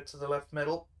red to the left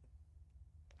middle.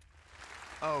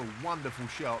 Oh, wonderful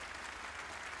shot.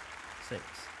 6.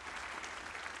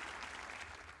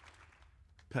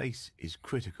 Pace is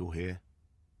critical here.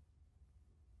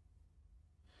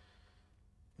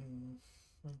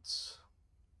 It's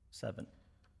 7.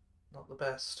 not the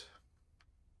best.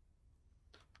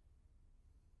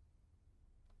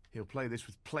 He'll play this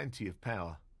with plenty of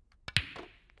power.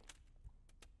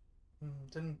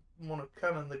 Didn't want to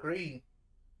cannon the green,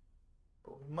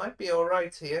 but we might be all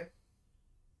right here.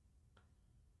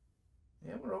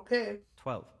 Yeah, we're okay.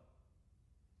 12.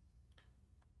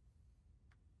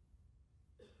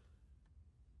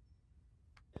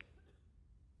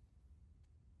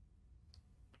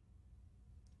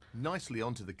 Nicely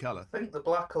onto the colour. I think the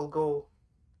black will go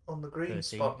on the green 13.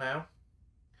 spot now.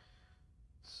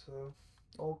 So,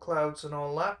 all clouds and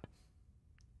all that.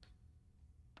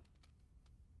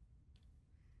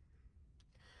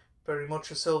 Very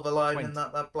much a silver line 20. in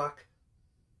that black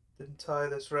didn't tie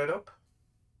this red up.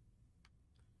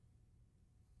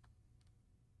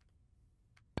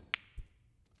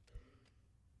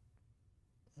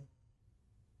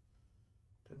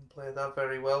 Didn't play that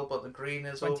very well, but the green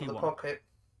is over the 21. pocket.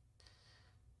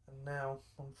 And now,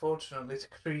 unfortunately, the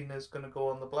green is going to go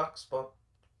on the black spot.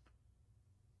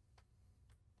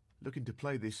 Looking to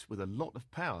play this with a lot of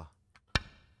power.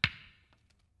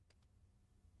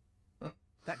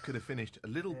 That could have finished a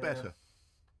little better.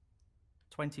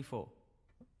 24.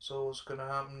 So what's going to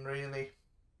happen, really?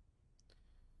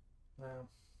 Now,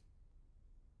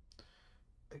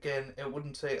 again, it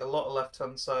wouldn't take a lot of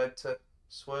left-hand side to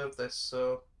swerve this,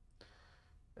 so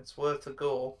it's worth a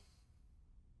go.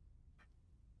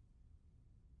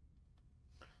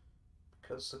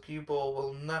 Because the cue ball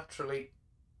will naturally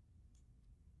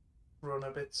run a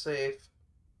bit safe.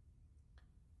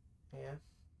 Yeah.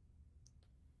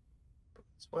 But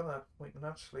it's whether we can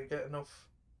actually get enough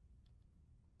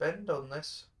bend on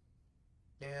this.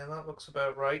 Yeah, that looks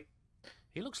about right.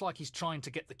 He looks like he's trying to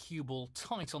get the cue ball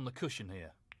tight on the cushion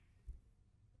here.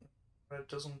 It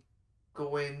doesn't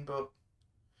go in, but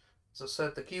as I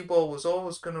said, the cue ball was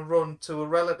always going to run to a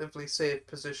relatively safe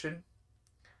position.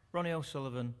 Ronnie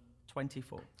O'Sullivan,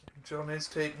 24. John is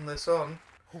taking this on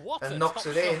What and a knocks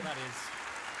top it in. shot that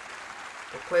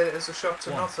is. They played it as a shot to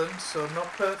 1. nothing, so not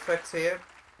perfect here.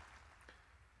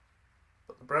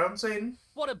 But the brown's in.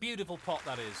 What a beautiful pot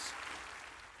that is.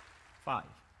 5.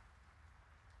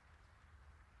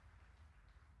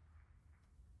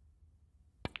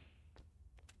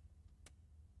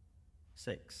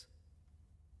 6.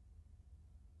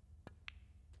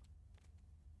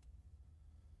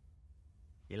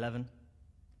 11.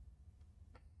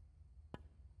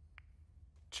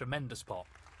 Tremendous pot.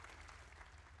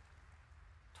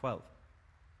 12.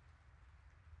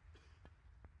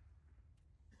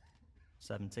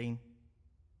 17.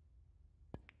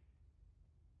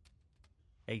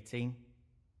 18.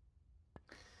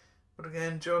 But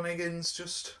again, John Higgins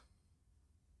just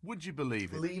Would you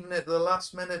believe it? leaving it to the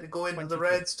last minute to go into the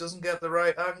 23. reds, doesn't get the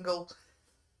right angle,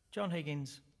 John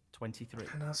Higgins, 23.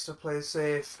 and has to play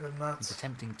safe, and He's that's...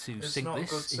 attempting to It's sink not this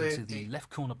good into safety. the left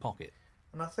corner pocket.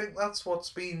 And I think that's what's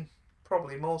been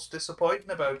probably most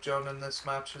disappointing about John in this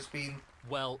match, has been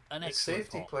Well, an his excellent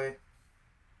safety pot. play.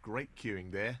 Great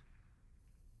queuing there.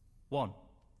 1.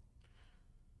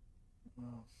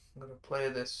 I'm going to play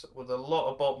this with a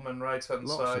lot of bottom and right hand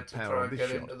Lots side of to power try on and this get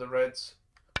shot. into the reds.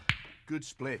 Good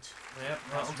split. Yep,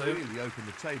 That's that'll do. really opened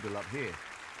the table up here.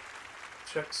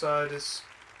 Check side is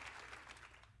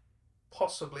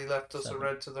possibly left us a 7.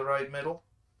 red to the right middle.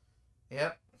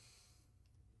 Yep.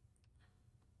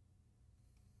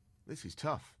 This is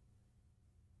tough.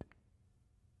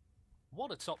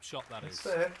 What a top shot that It's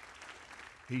is. there.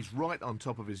 He's right on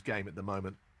top of his game at the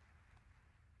moment.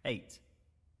 8.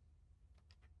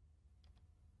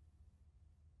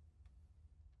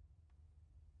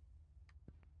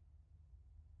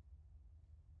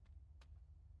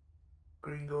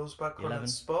 'Green goes back on 11.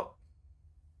 its spot.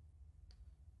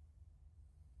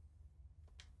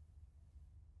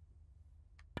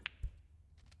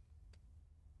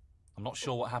 I'm not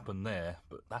sure what happened there,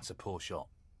 but that's a poor shot.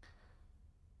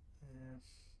 Yeah,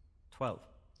 12.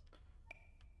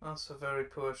 that's a very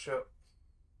poor shot.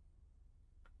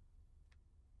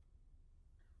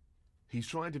 He's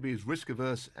trying to be as risk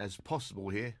averse as possible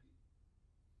here.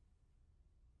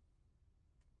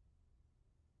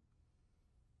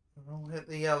 I'll hit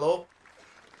the yellow.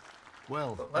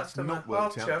 Well, But that's left him not a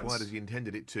worked half out chance. quite as he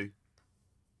intended it to.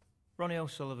 Ronnie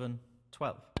O'Sullivan,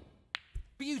 12.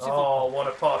 Beautiful. Oh, pot. what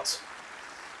a pot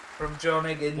from John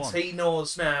Higgins. 1. He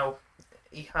knows now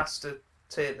he has to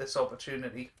take this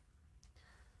opportunity.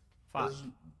 5. There's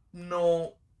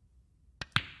no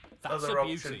That's other a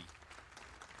option. beauty.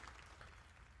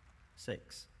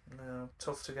 6. No,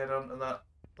 tough to get onto that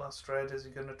last red. Is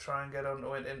he going to try and get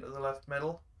onto it into the left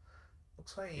middle?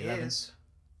 Looks like he 11. is.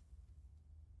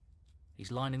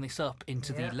 He's lining this up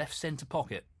into Yeah. the left centre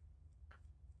pocket.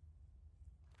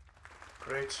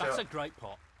 Great shot. That's a great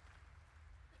pot.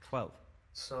 12.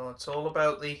 So it's all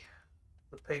about the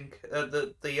pink,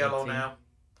 the yellow 18. now.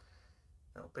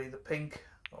 That'll be the pink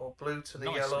or blue to the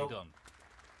Nicely yellow. done.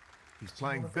 He's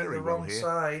playing Wanna be very the well wrong here.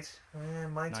 side. Yeah,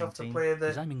 might have to 19. play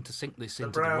He's the. aiming to sink this the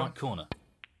into the brown. right corner.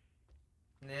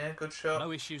 Yeah, good shot.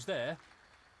 No issues there.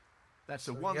 That's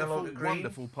So a yellow wonderful, to green.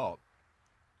 wonderful pot.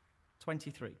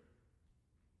 23.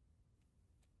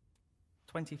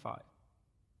 25.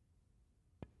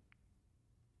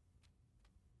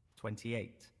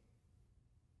 28.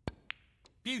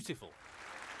 Beautiful.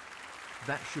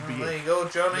 That should Oh, be there it. you go.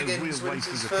 John No Higgins real wins way his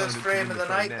for his first opponent to frame win of the the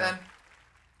frame night. now. Then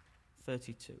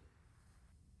 32.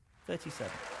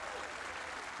 37.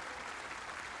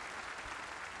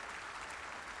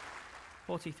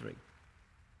 43.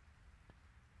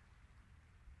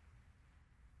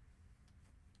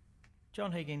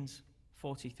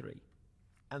 43.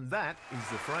 And that is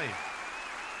the frame.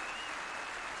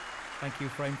 Thank you,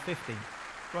 frame 15.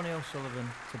 Ronnie O'Sullivan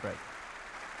to break.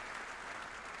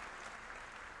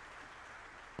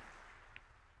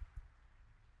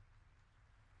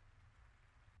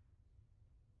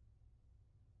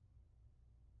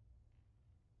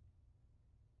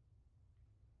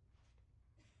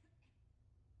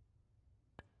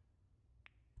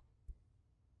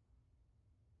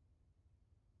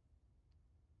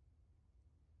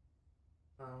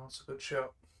 oh, that's a good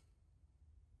shot.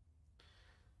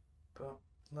 But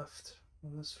left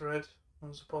with this red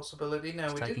was a possibility. Now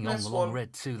He's we did taking on miss the long one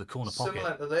red to the corner similar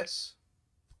pocket. to this,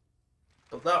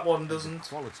 but that one It's a doesn't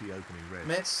quality opening red.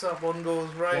 miss. That one goes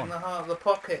right in 1. the heart of the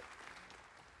pocket.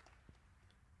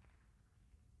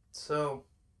 So,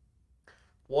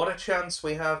 what a chance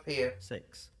we have here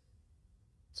 6.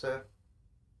 to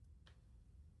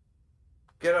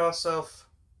get ourselves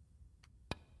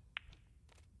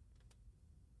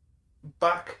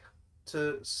back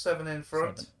to 7 in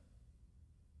front 7.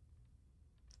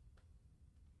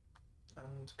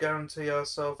 and guarantee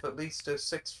ourselves at least a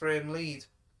 6-frame lead.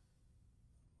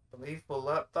 Unbelievable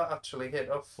that actually hit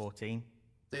off 14.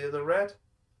 the other red.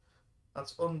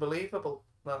 That's unbelievable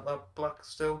that black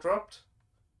still dropped.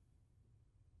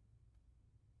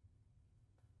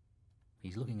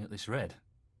 He's looking at this red.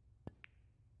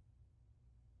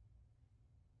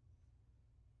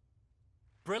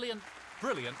 Brilliant,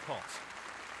 brilliant pot.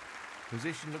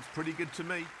 Position looks pretty good to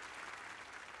me.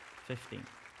 15.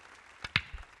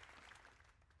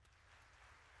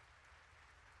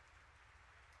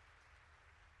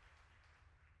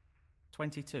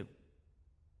 22.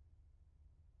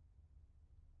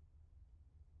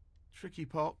 Tricky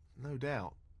pot, no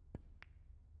doubt.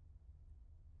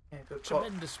 Yeah, good pot.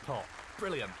 Tremendous pot.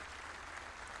 Brilliant.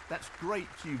 That's great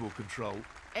cue ball control.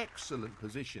 Excellent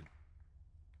position.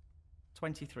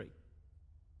 23.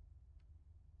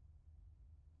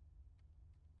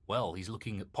 Well, he's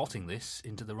looking at potting this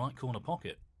into the right corner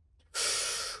pocket.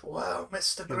 Wow,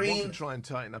 Mr. He'll want Green to try and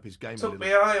tighten up his game a took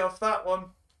little. my eye off that one.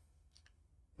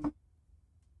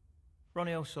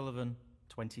 Ronnie O'Sullivan,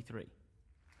 23.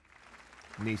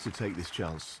 Needs to take this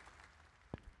chance.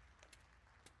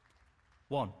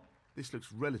 1. This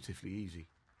looks relatively easy.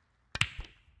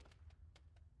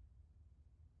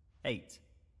 8.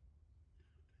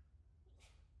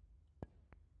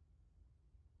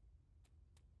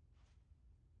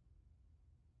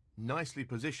 'Nicely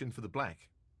positioned for the black.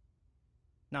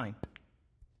 9.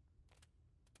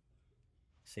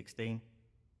 16.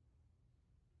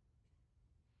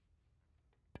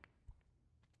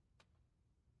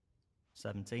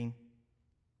 17.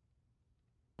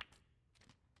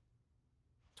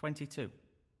 22.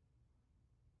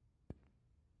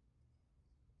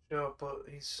 Sure, but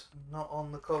he's not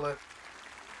on the colour.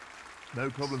 No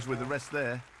problems with the rest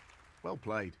there. Well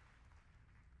played.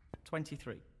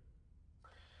 23.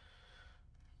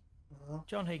 Well,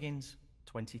 John Higgins,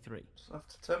 23. just have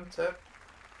to tempt it.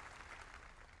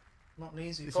 Not an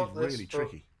easy This pot, is really but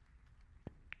tricky.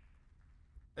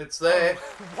 It's there. Oh,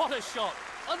 what a shot.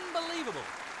 Unbelievable.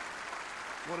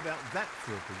 What about that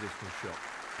for a positional shot?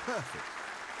 Perfect.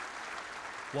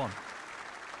 1.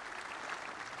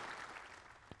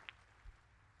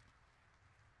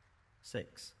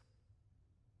 6.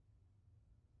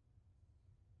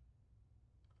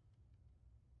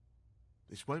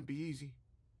 This won't be easy.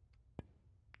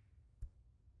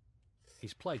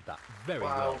 He's played that very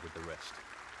Wow. well with the wrist.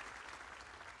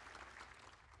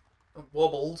 It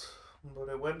wobbled, but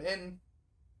it went in.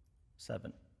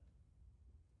 7.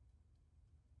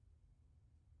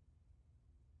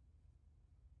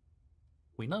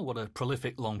 We know what a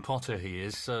prolific long potter he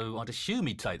is, so I'd assume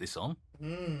he'd take this on.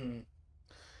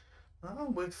 Oh,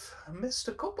 we've missed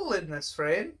a couple in this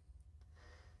frame.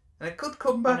 And it could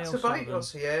come back Ronnie to bite O'Sullivan,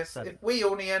 us here if 7. we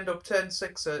only end up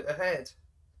 10-6 ahead.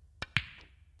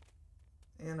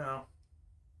 You know,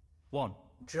 1.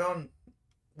 John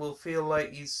will feel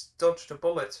like he's dodged a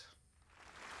bullet.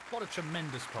 What a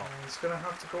tremendous pot. He's going to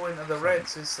have to go into the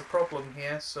reds is the problem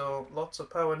here, so lots of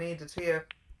power needed here.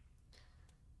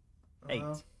 8.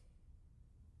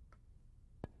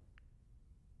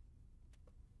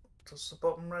 Does the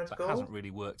bottom red That go? hasn't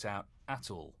really worked out at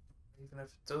all. Even if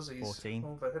it does, he's 14.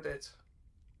 overhit it.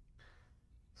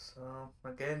 So,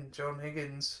 again, John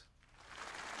Higgins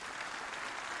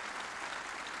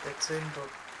gets in, but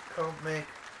can't make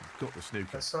Got the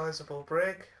snooker. a sizable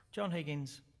break. John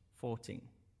Higgins, 14.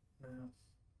 No.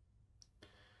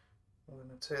 We're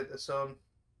going to take this on.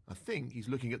 I think he's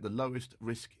looking at the lowest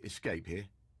risk escape here.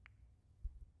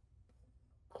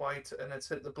 Quite, and it's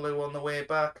hit the blue on the way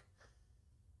back.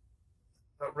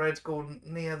 That red going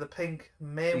near the pink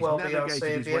may He's well be our navigated his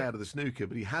way saviour. out of the snooker,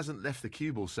 but he hasn't left the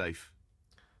cue ball safe.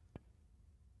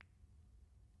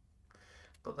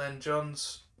 But then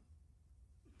John's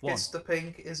 1. hits the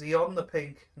pink. Is he on the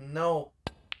pink? No.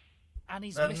 And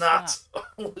he's And missed that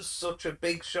that. was such a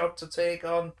big shot to take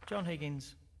on. John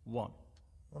Higgins, 1.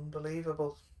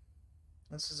 Unbelievable.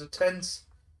 This is a tense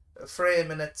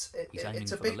frame, and it's Aiming a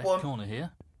for the big left one. corner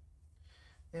here.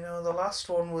 You know, the last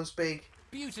one was big,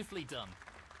 Beautifully done.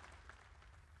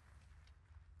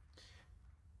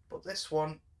 but this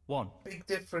one, 1. big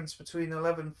difference between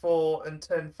 11-4 and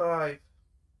 10-5.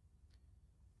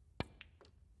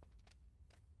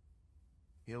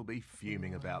 He'll be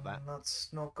fuming about that.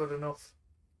 That's not good enough.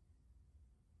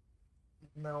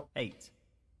 No. 8.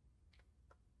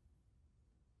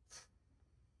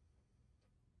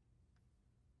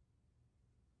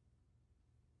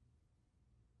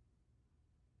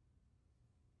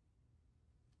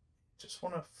 Just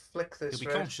want to flick this He'll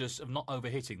be red. conscious of not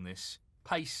overhitting this.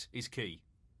 Pace is key.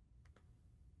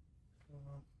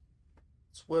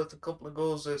 It's worth a couple of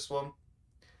goals, this one.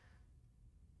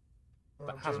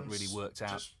 That Oh, hasn't John's really worked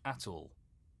out just at all.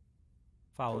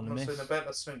 Foul and a putting us miss. in a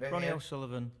better snooker Ronnie here.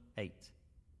 O'Sullivan, 8.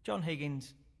 John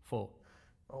Higgins, 4.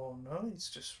 Oh no, he's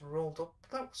just rolled up.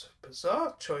 That was a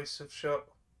bizarre choice of shot.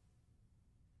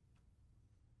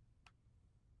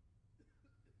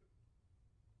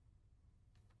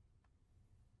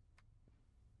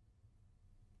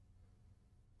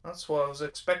 That's what I was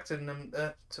expecting them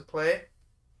to play.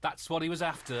 That's what he was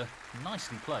after.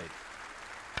 Nicely played.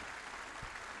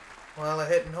 Well, a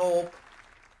hit and hope.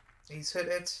 He's hit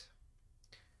it.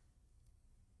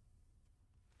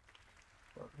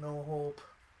 But no hope.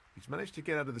 He's managed to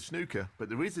get out of the snooker, but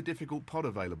there is a difficult pot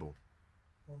available.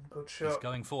 One good He's shot.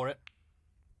 going for it.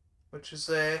 Which is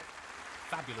there.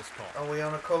 Fabulous pot. Are we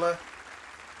on a colour?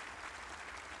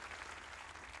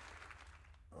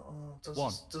 Oh,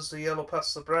 1. does the yellow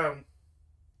pass the brown?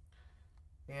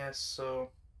 Yes, so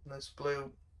this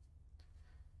blue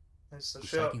is the He's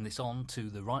shot. taking this on to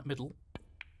the right middle.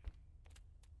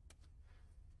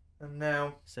 And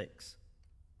now, 6.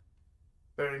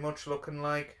 very much looking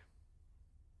like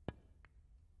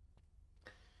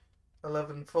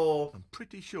 11-4. I'm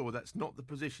pretty sure that's not the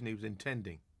position he was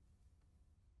intending.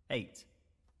 8.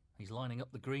 He's lining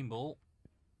up the green ball.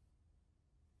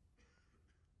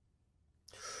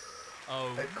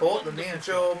 Oh, It caught the wonderful near shot.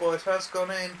 jaw, but it has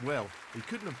gone in. Well, he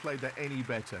couldn't have played that any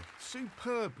better.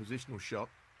 Superb positional shot.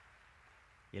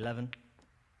 11.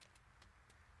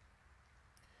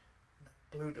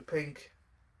 Blue to pink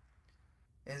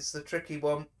is the tricky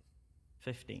one.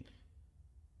 15.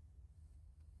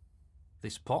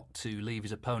 This pot to leave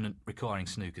his opponent requiring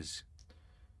snookers.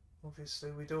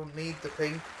 Obviously, we don't need the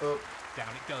pink, but Down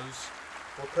it goes.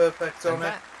 we're perfect on And it.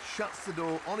 that shuts the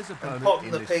door on his opponent potting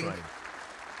in the this pink. frame.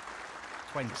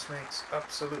 20. This makes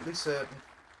absolutely certain.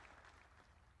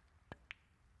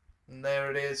 And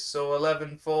there it is. So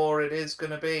 11-4 it is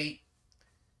going to be.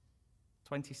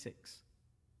 26.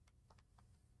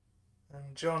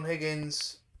 And John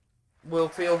Higgins will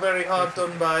feel very hard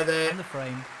done by there. On the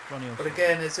frame, Ronnie But O'Sullivan.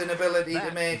 again, his inability to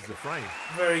That make is the frame.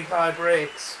 very high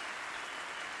breaks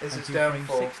is his Onto frame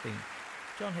downfall. 16.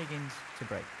 John Higgins to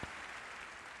break.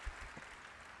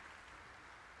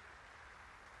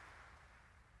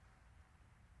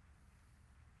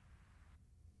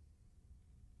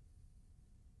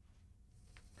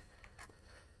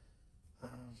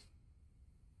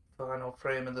 Final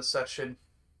frame of the session.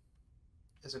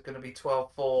 Is it going to be 12-4?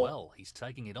 Well, he's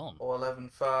taking it on. Or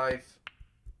 11-5?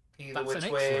 Either That's which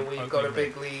an way, excellent we've got a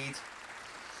opening big lead.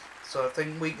 So I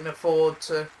think we can afford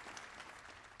to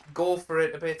go for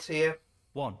it a bit here.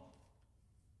 1.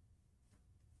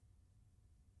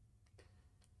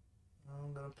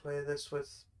 I'm going to play this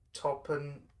with top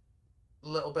and a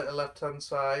little bit of left-hand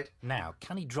side. Now,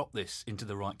 can he drop this into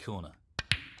the right corner?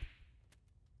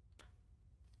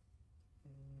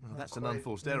 Well, that's Not an quite.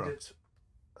 unforced error. Needed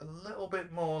a little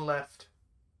bit more left.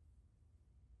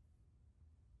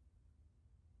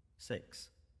 6.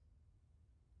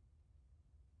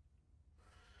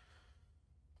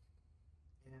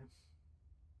 Yeah.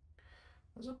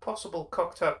 There's a possible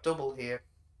cock-tap double here.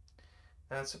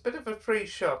 And it's a bit of a free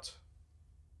shot.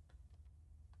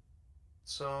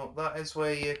 So that is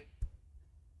where you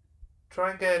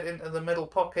try and get it into the middle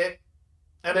pocket.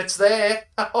 And it's there!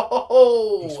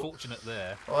 Oh! He's fortunate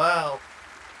there. Wow.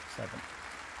 7.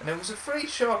 And it was a free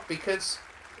shot because,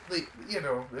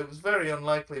 it was very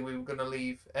unlikely we were going to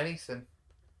leave anything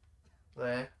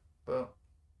there. But,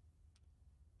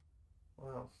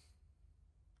 well,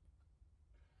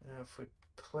 if we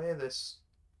play this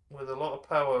with a lot of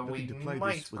power, Looking we to play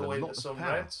might this with go a lot into of some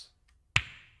power. reds.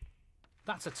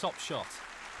 That's a top shot.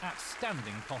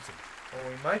 Outstanding potting. Or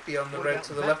we might be on the What red about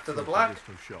to the that left of the for a black.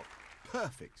 traditional shot?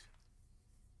 Perfect.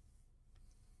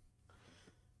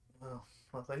 Well,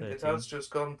 I think 13. it has just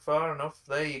gone far enough.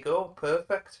 There you go.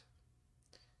 Perfect.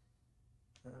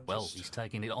 And Well, just he's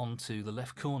taking it on to the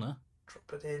left corner.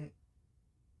 drop it in.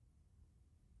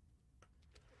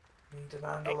 Need an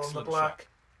angle on the Excellent black.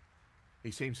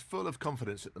 He seems full of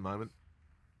confidence at the moment.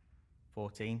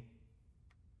 14.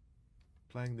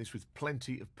 Playing this with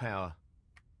plenty of power.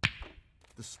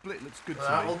 The split looks good to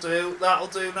That'll me. do. That'll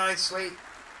do nicely.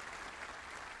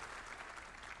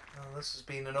 Oh, this has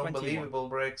been an 21. unbelievable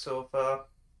break so far.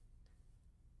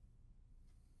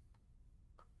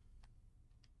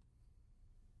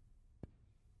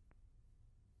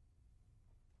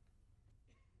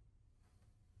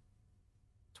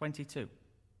 $22.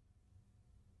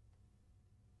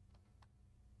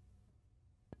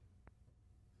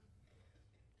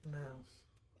 Now,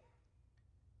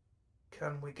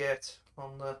 can we get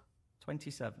on the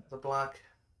 27. black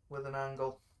with an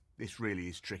angle? This really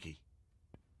is tricky.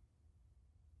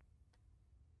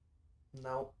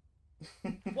 No.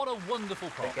 What a wonderful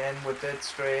pot. Again, we're dead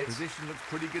straight, Position looks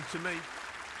pretty good to me.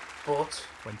 but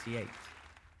 28.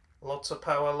 lots of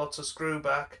power, lots of screw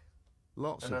back.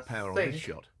 Lots And of I power on think- this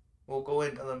shot. We'll go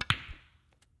into them.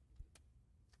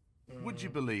 Would you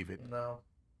believe it? No.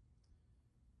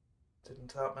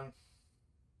 Didn't happen.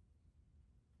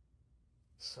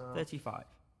 So 35.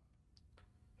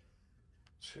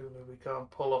 surely we can't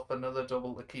pull off another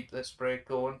double to keep this break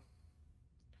going.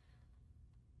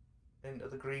 Into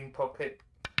the green pocket.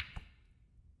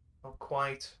 Not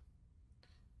quite.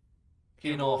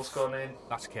 Cue In ball's off. gone in.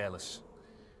 That's careless.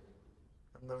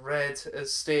 And the red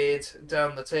has stayed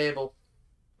down the table.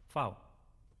 Foul.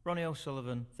 Ronnie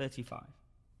O'Sullivan, 35.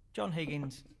 John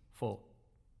Higgins, 4.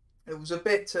 It was a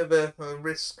bit of a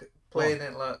risk playing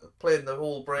playing the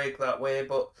whole break that way,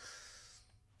 but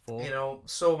 4.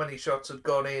 so many shots had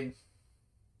gone in.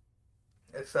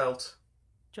 It felt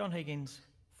John Higgins,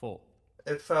 4.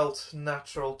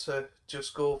 natural to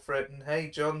just go for it. And hey,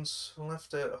 John's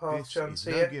left a half This chance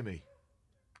is here. no gimme.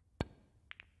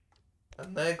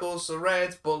 And there goes the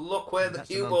red, but look where the That's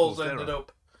an cue balls unforced ended error.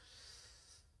 up.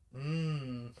 I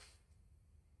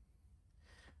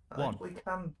think 1. we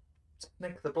can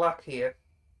nick the black here.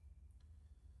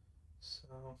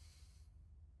 So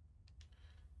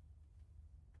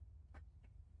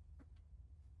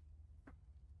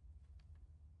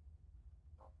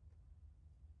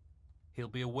He'll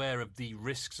be aware of the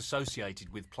risks associated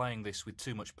with playing this with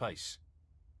too much pace.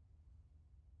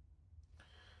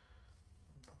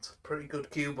 that's a pretty good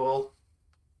cue ball.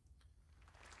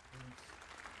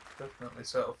 Definitely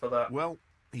settle for that. Well,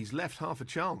 he's left half a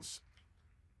chance.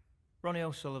 Ronnie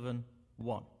O'Sullivan,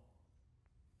 1.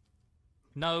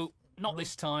 No, not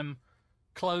this time.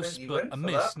 Close, Think you but went a for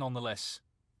miss that. nonetheless.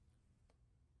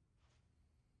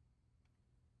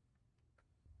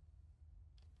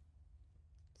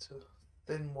 It's a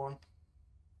thin one.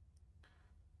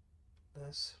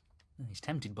 This. He's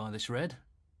tempted by this red.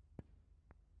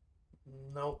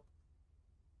 Nope.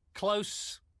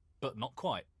 Close, but not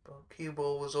quite. But cue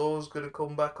ball was always going to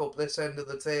come back up this end of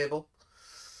the table.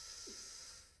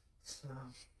 So.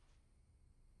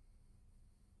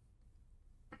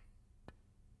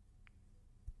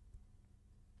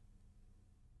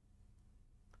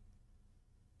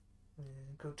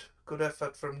 Yeah, good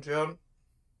effort from John.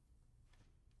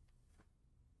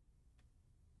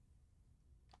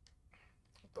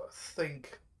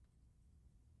 think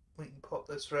we can put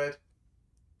this red.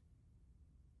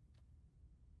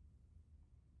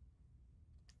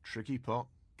 Tricky pot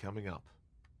coming up.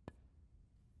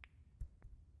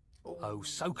 Oh,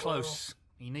 so close.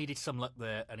 He needed some luck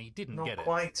there, and he didn't Not get it.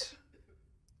 quite.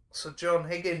 So John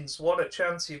Higgins, what a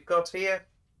chance you've got here.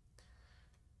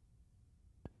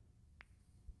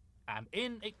 And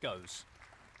in it goes.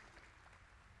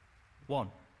 1.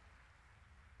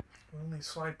 Only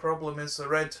slight problem is the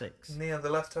red 6. near the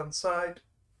left-hand side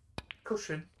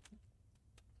cushion.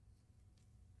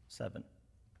 7.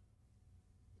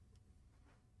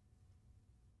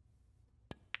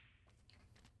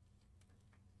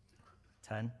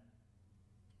 10.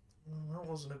 That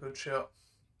wasn't a good shot.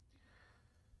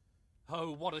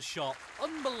 Oh, what a shot.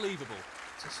 Unbelievable.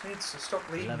 Just needs to stop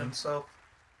leading 11. himself.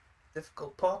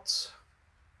 Difficult pots.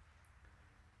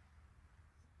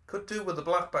 Could do with the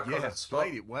black back on Yeah, its spot.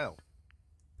 played it well.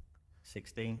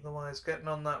 16. Otherwise, getting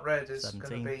on that red is going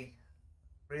 17. to be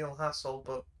real hassle.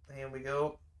 But here we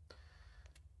go.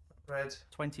 Red.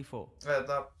 24.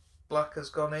 That black has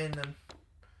gone in and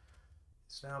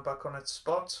it's now back on its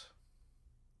spot.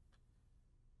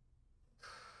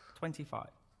 25.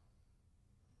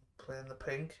 Playing the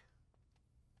pink.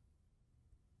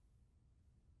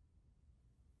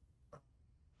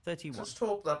 Just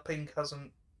hope that pink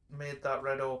hasn't made that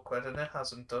red awkward, and it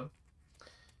hasn't done.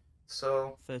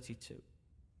 So 32.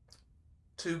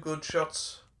 2 good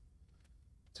shots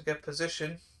to get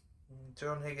position.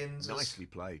 John Higgins has Nicely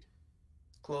played.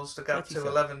 closed the gap to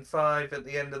 37. 11-5 at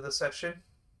the end of the session.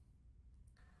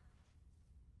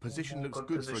 Position One looks more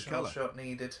good for a positional colour. shot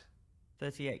needed.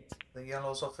 38. The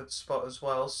yellow's off its spot as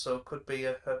well, so could be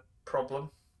a problem.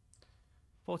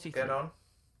 43. Get on.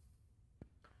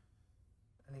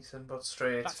 Anything but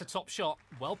straight. That's a top shot.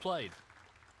 Well played.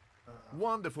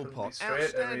 Wonderful Couldn't be pot. straighter,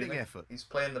 Outstanding really. effort. He's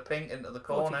playing the pink into the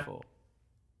corner. 44.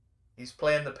 He's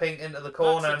playing the pink into the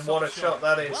corner, That's and a what a top shot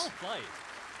that is. Well played.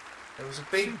 It was a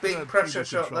big, big Superb pressure finger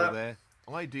shot control that. there.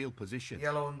 Ideal position.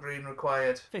 Yellow and green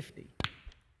required. 50.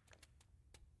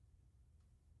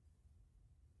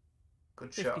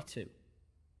 Good shot. 52.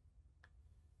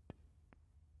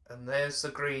 And there's the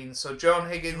green. So John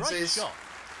Higgins Great is shot.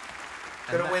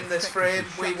 going to And win that this frame.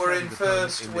 effectively We shuts were out in the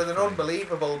first opponent in with this an frame.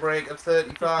 unbelievable break of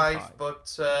 35, 55.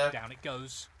 but Down it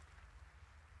goes.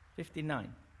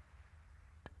 59.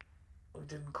 we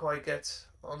didn't quite get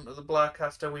onto the black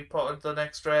after we potted the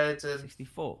next red, and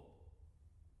 64.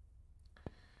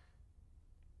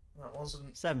 that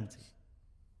wasn't 70.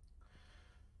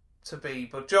 to be.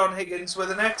 But John Higgins with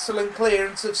an excellent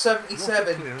clearance of What a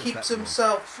 77 clearance keeps that was.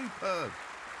 himself Superb.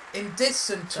 in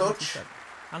distant touch, 77.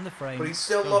 And the frame. but he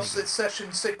still John lost Higgins. this session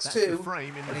That's the 6-2,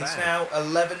 frame in the and he's bag. now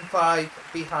 11-5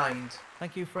 behind.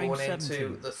 Thank you, frame Going into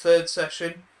 72. the third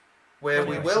session, where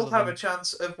Ronnie we will have a O'Sullivan.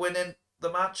 chance of winning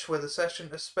the match with a session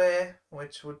to spare,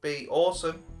 which would be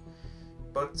awesome.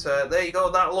 But there you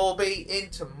go, that'll all be in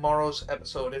tomorrow's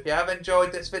episode. If you have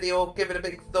enjoyed this video, give it a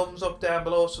big thumbs up down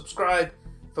below, subscribe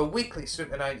for weekly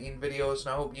Snooker 19 videos, and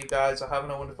I hope you guys are having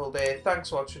a wonderful day. Thanks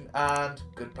for watching, and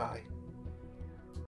goodbye.